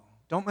strong.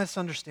 Don't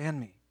misunderstand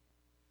me.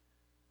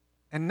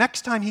 And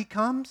next time he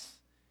comes,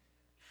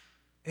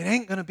 it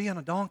ain't going to be on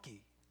a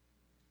donkey.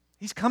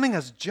 He's coming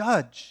as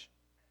judge.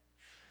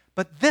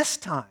 But this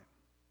time,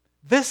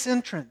 this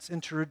entrance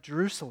into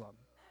Jerusalem,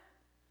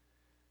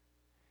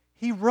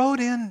 he rode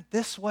in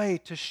this way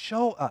to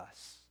show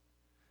us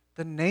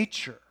the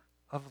nature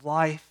of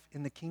life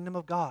in the kingdom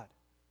of God,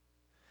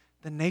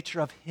 the nature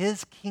of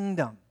his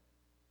kingdom,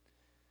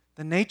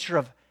 the nature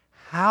of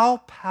how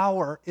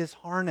power is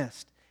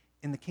harnessed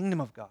in the kingdom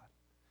of God.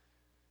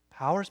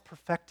 Power is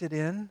perfected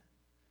in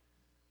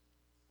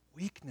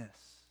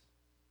weakness.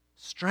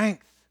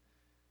 Strength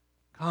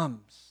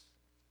comes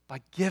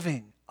by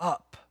giving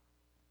up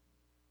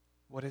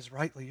what is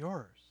rightly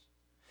yours.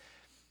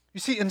 You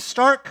see, in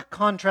stark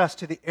contrast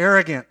to the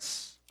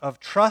arrogance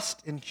of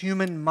trust in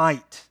human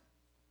might,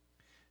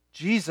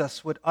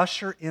 Jesus would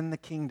usher in the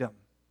kingdom,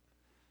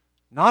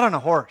 not on a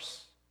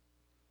horse,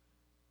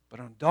 but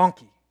on a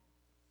donkey.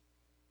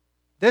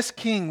 This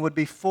king would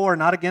be for,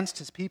 not against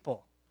his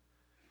people.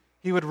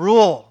 He would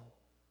rule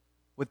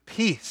with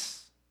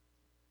peace.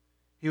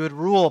 He would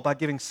rule by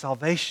giving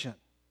salvation.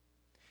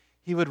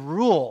 He would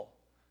rule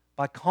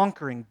by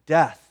conquering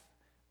death,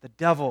 the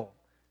devil,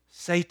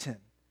 Satan,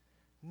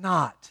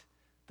 not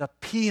the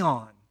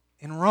peon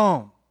in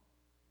Rome.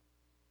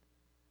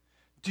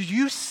 Do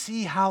you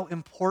see how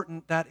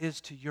important that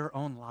is to your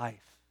own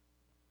life?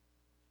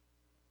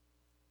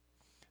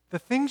 The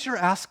things you're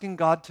asking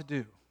God to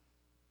do.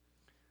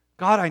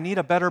 God, I need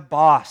a better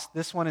boss.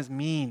 This one is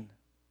mean.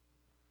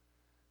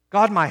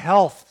 God, my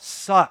health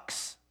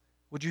sucks.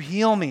 Would you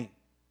heal me?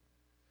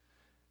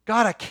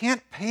 God, I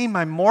can't pay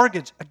my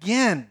mortgage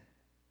again.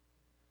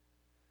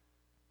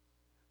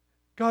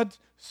 God,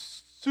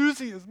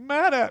 Susie is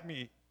mad at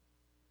me.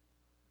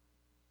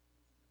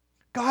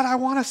 God, I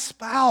want a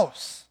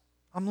spouse.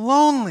 I'm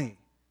lonely.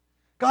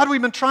 God,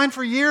 we've been trying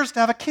for years to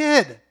have a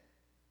kid.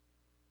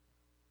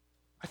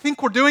 I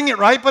think we're doing it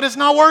right, but it's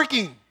not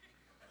working.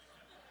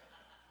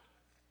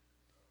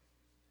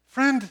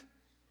 Friend,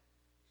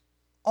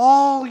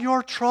 all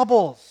your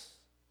troubles,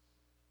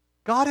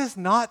 God is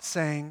not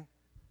saying,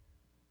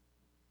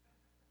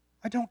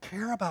 I don't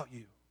care about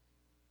you.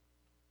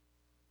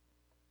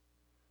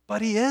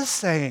 But He is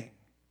saying,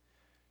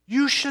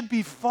 you should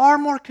be far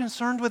more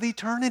concerned with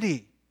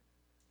eternity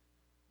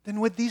than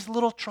with these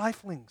little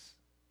triflings.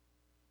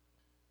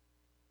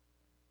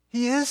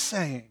 He is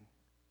saying,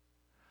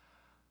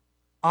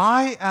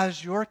 I,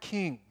 as your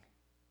king,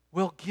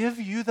 will give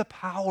you the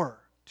power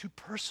to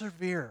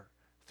persevere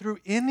through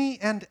any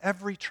and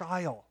every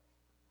trial,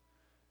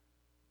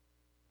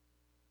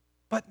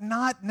 but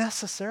not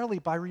necessarily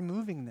by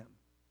removing them,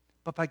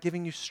 but by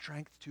giving you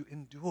strength to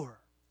endure.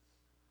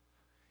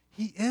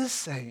 He is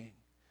saying,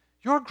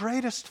 your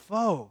greatest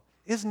foe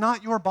is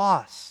not your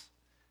boss,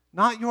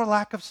 not your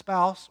lack of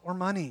spouse or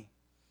money,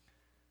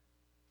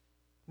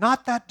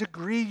 not that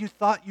degree you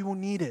thought you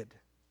needed,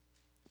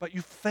 but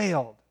you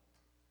failed.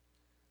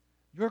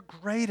 Your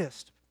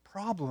greatest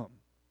problem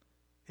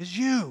is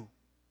you,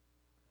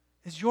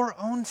 is your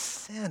own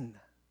sin.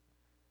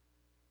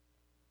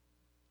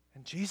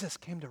 And Jesus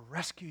came to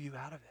rescue you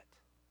out of it.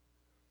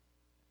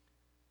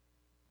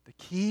 The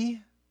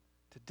key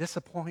to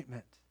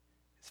disappointment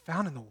is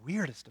found in the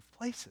weirdest of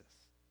places.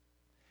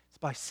 It's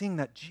by seeing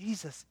that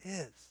Jesus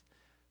is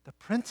the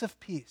Prince of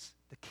Peace,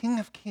 the King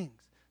of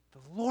Kings,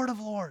 the Lord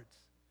of Lords,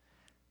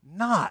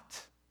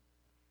 not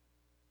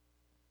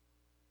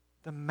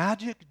the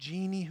magic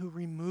genie who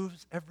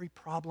removes every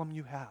problem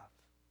you have.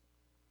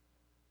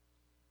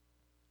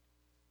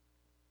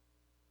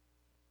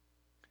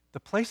 The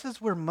places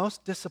we're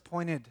most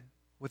disappointed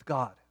with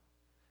God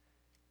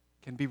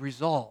can be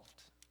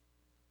resolved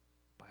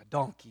by a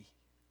donkey.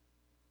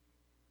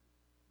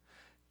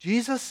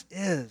 Jesus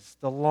is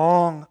the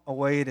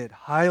long-awaited,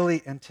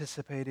 highly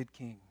anticipated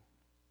King.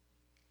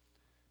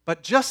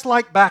 But just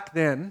like back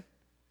then,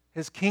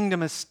 His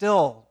kingdom is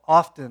still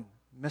often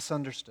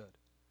misunderstood.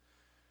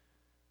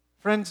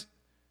 Friends,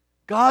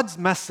 God's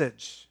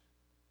message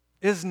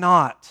is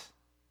not,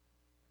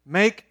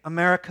 make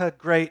America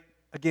great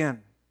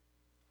again.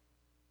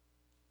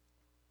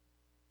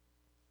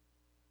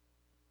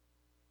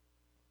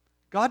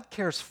 God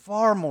cares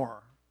far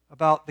more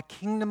about the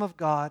kingdom of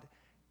God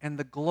and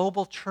the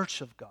global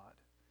church of God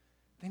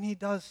than He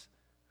does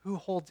who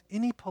holds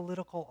any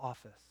political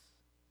office.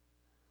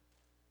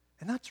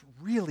 And that's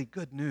really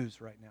good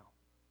news right now.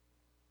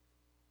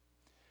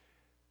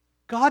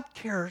 God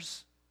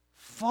cares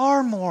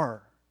far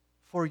more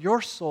for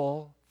your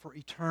soul for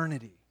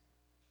eternity.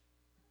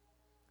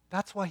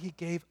 That's why He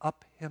gave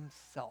up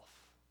Himself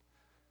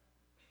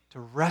to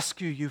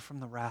rescue you from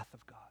the wrath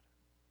of God.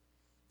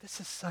 This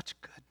is such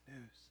good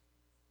news.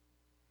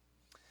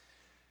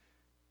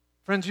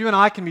 Friends, you and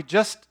I can be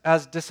just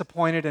as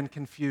disappointed and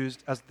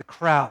confused as the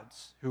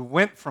crowds who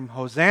went from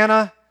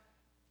Hosanna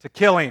to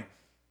killing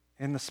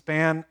in the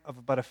span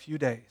of but a few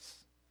days.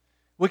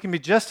 We can be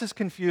just as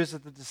confused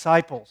as the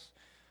disciples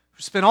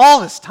who spent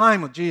all this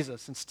time with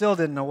Jesus and still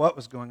didn't know what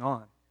was going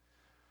on.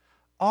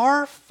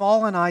 Our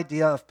fallen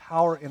idea of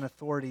power and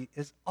authority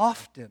is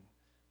often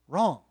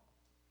wrong.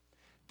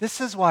 This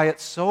is why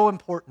it's so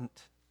important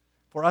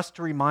for us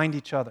to remind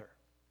each other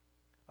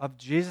of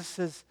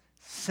Jesus'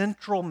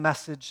 central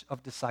message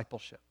of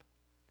discipleship.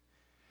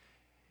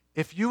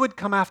 If you would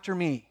come after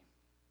me,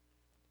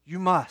 you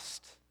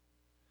must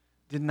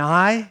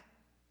deny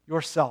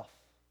yourself,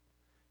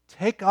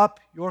 take up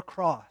your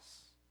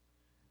cross,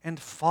 and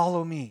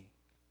follow me.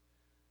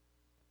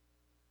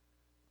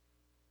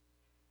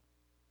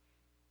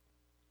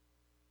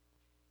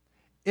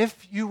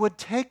 If you would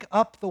take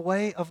up the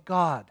way of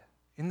God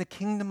in the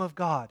kingdom of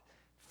God,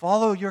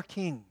 follow your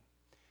King,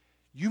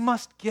 you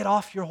must get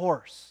off your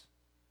horse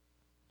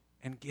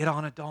and get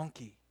on a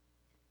donkey.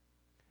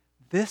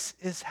 This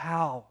is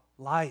how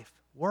life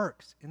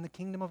works in the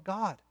kingdom of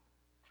God.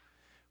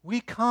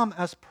 We come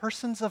as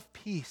persons of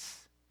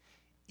peace,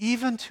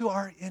 even to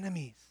our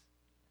enemies,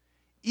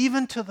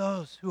 even to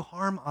those who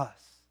harm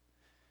us.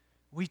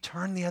 We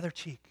turn the other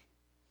cheek.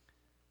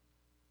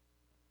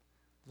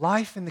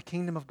 Life in the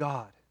kingdom of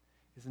God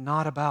is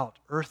not about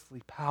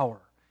earthly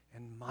power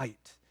and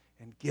might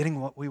and getting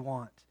what we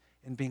want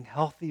and being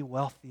healthy,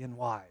 wealthy, and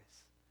wise.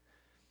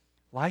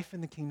 Life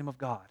in the kingdom of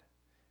God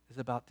is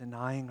about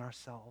denying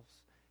ourselves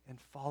and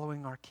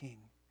following our King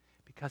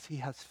because He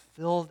has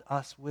filled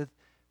us with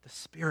the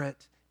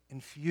Spirit,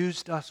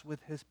 infused us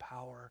with His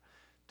power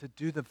to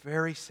do the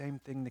very same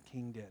thing the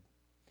King did,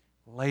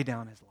 lay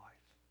down His life.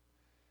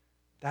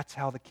 That's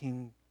how the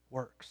King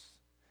works.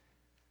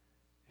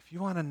 If you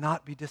want to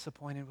not be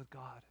disappointed with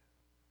God,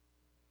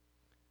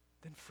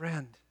 then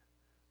friend,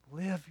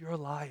 live your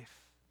life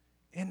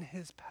in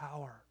His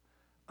power,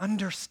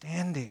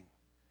 understanding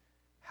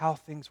how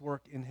things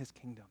work in His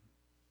kingdom.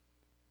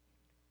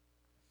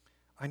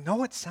 I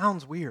know it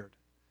sounds weird,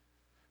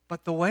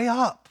 but the way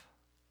up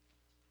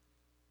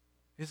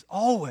is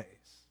always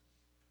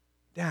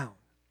down.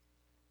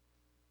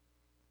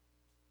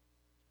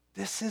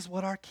 This is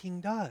what our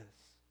King does.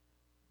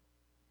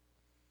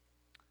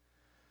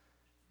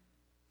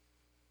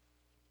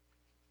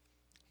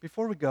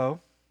 Before we go,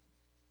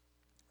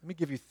 let me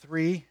give you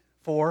 3,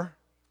 4,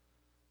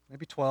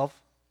 maybe 12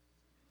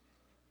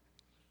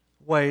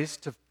 ways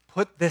to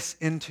put this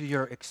into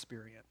your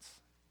experience.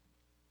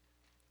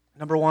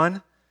 Number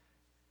 1,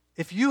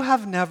 if you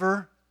have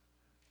never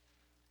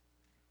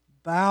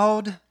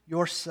bowed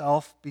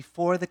yourself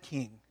before the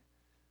King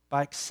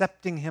by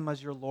accepting Him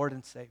as your Lord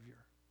and Savior,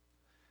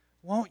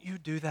 won't you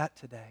do that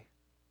today?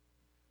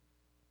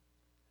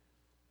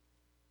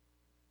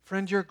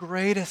 Friend, your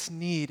greatest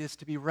need is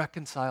to be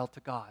reconciled to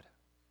God.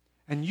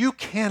 And you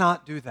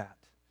cannot do that.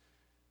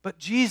 But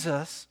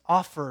Jesus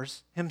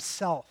offers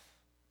Himself,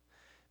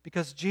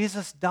 because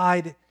Jesus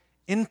died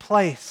in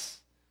place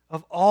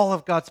of all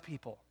of God's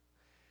people.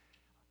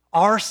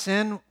 Our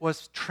sin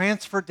was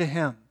transferred to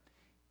Him.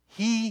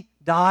 He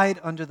died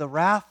under the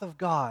wrath of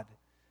God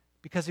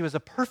because He was a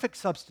perfect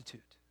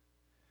substitute.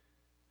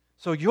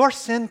 So your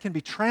sin can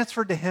be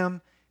transferred to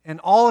Him, and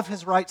all of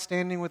His right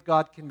standing with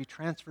God can be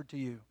transferred to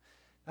you.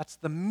 That's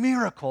the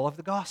miracle of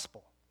the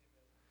gospel.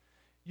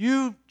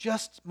 You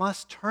just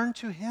must turn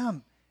to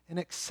Him and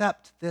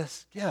accept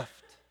this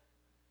gift.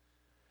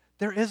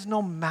 There is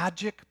no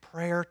magic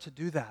prayer to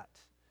do that.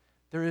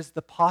 There is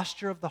the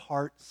posture of the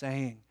heart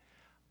saying,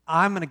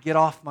 I'm going to get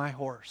off my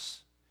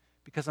horse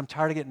because I'm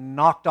tired of getting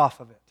knocked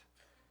off of it.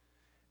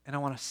 And I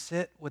want to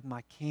sit with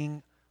my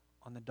King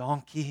on the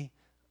donkey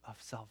of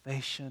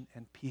salvation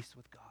and peace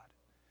with God.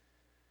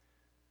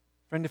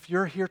 Friend, if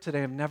you're here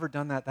today and have never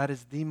done that, that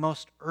is the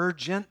most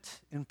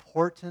urgent,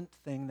 important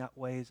thing that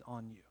weighs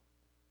on you.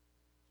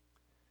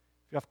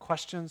 If you have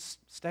questions,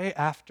 stay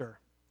after.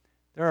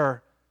 There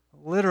are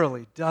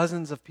literally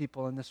dozens of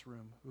people in this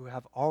room who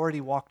have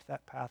already walked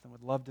that path and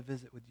would love to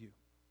visit with you.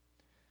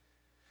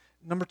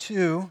 Number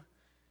 2,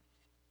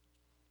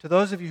 to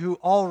those of you who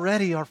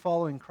already are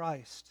following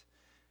Christ,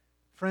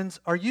 friends,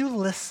 are you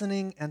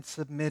listening and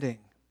submitting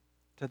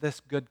to this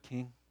good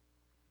King?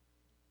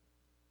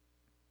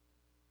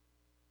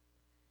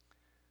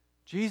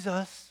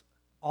 Jesus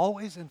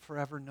always and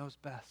forever knows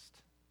best.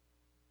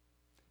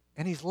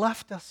 And He's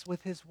left us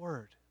with His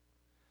word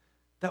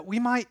that we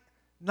might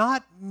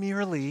not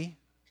merely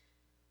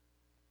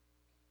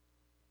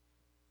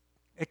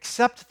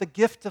accept the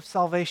gift of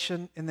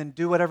salvation and then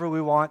do whatever we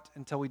want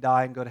until we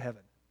die and go to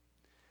heaven,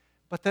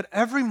 but that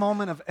every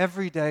moment of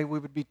every day we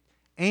would be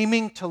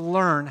aiming to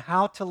learn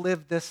how to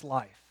live this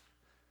life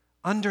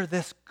under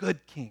this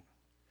good King,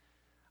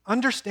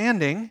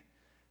 understanding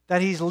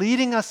that He's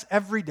leading us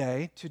every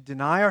day to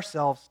deny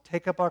ourselves,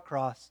 take up our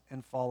cross,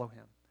 and follow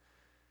Him.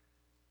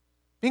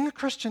 Being a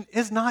Christian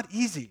is not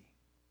easy.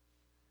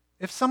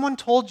 If someone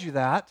told you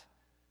that,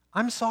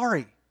 I'm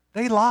sorry.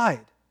 They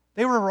lied.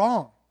 They were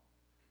wrong.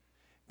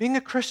 Being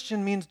a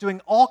Christian means doing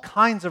all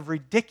kinds of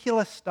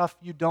ridiculous stuff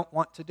you don't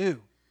want to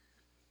do.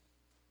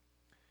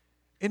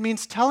 It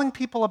means telling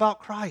people about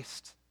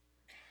Christ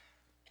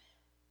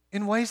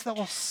in ways that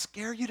will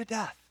scare you to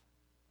death.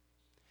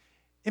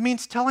 It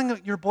means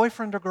telling your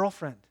boyfriend or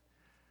girlfriend,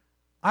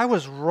 I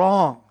was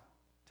wrong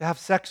to have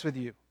sex with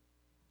you.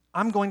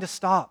 I'm going to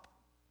stop.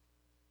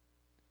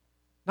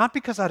 Not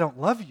because I don't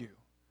love you,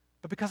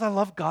 but because I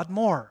love God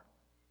more.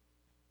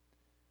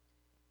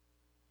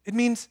 It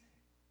means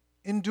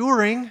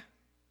enduring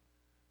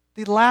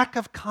the lack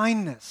of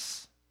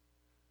kindness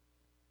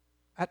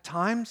at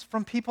times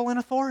from people in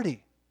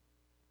authority.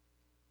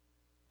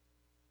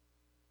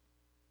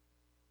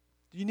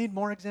 Do you need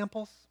more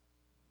examples?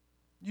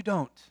 You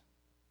don't.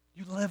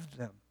 You lived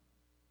them.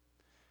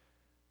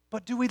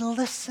 But do we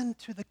listen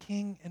to the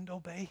King and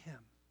obey Him?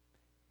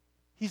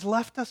 He's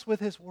left us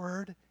with His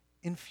word,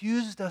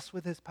 infused us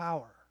with His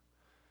power.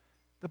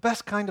 The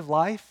best kind of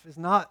life is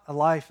not a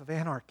life of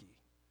anarchy.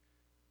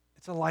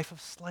 It's a life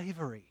of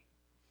slavery.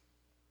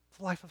 It's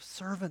a life of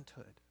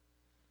servanthood,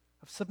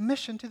 of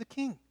submission to the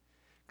King.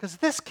 Because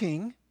this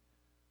King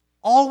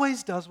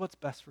always does what's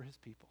best for His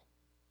people.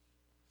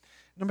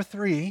 Number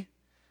 3,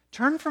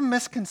 turn from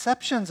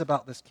misconceptions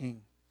about this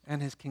King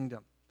and His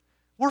kingdom.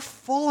 We're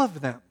full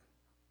of them.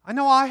 I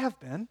know I have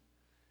been,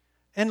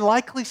 and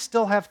likely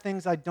still have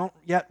things I don't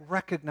yet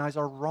recognize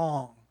are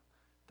wrong,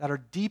 that are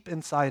deep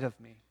inside of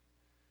me.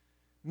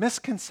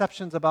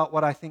 Misconceptions about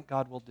what I think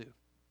God will do.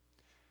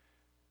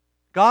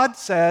 God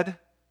said,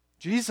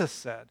 Jesus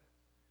said,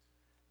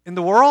 in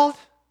the world,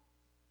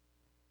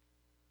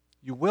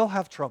 you will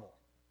have trouble.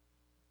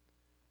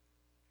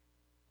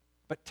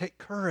 But take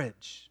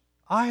courage.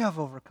 I have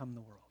overcome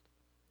the world.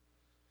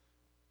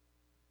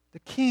 The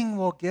King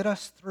will get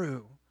us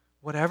through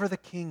whatever the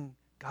King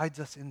guides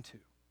us into,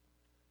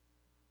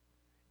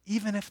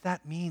 even if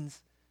that means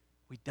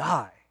we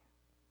die.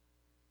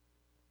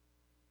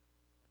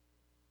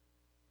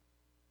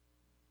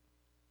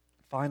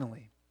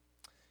 Finally,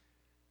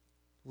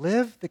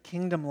 live the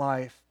kingdom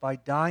life by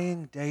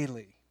dying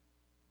daily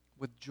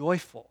with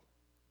joyful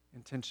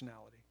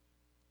intentionality.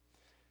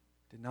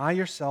 Deny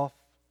yourself,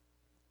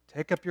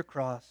 take up your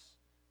cross,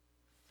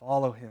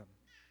 follow him.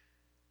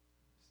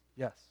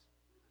 Yes.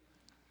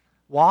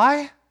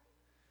 Why?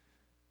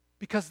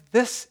 Because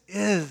this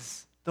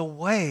is the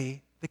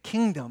way the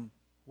kingdom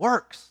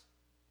works.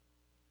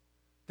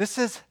 This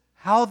is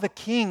how the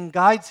king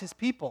guides his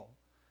people.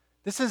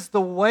 This is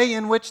the way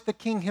in which the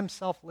king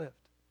himself lived.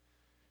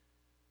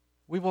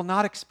 We will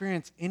not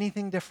experience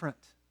anything different.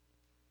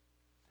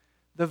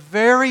 The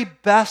very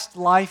best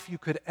life you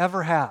could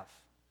ever have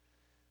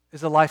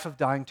is a life of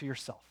dying to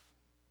yourself.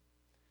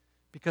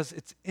 Because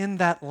it's in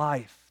that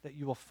life that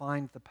you will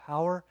find the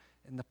power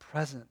and the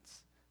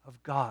presence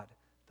of God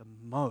the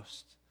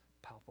most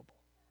palpable.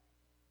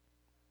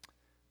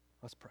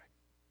 Let's pray.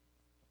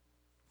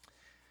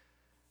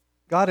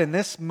 God, in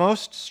this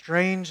most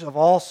strange of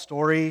all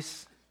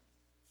stories,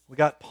 we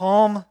got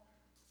palm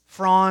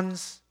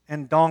fronds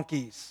and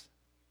donkeys.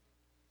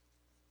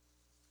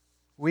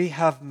 We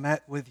have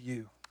met with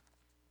you.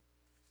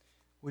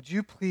 Would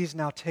you please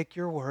now take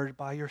your word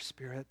by your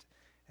Spirit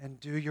and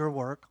do your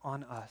work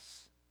on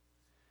us?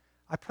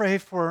 I pray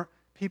for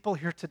people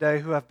here today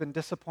who have been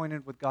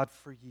disappointed with God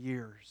for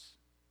years.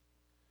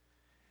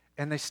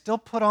 And they still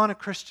put on a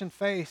Christian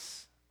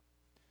face,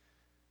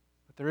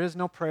 but there is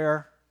no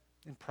prayer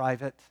in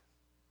private.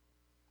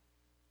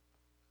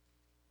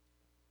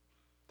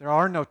 There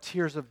are no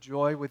tears of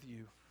joy with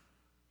you.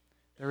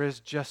 There is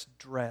just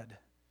dread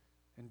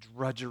and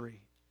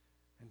drudgery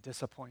and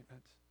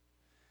disappointment.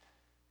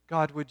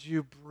 God, would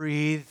you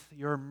breathe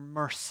your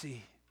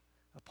mercy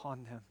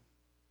upon them?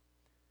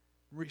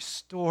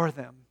 Restore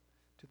them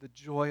to the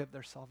joy of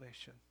their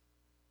salvation.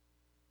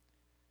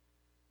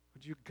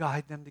 Would you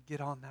guide them to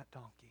get on that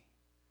donkey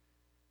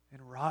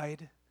and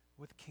ride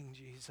with King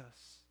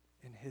Jesus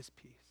in his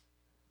peace?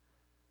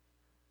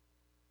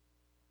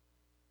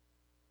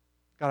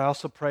 God, I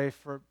also pray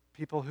for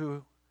people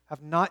who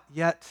have not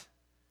yet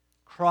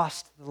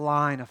crossed the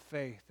line of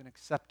faith and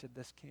accepted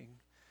this King.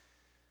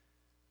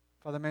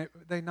 Father, may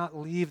they not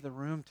leave the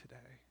room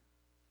today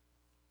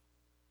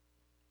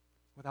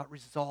without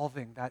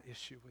resolving that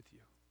issue with you.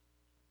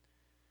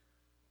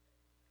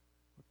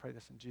 We pray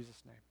this in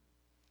Jesus' name.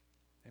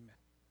 Amen.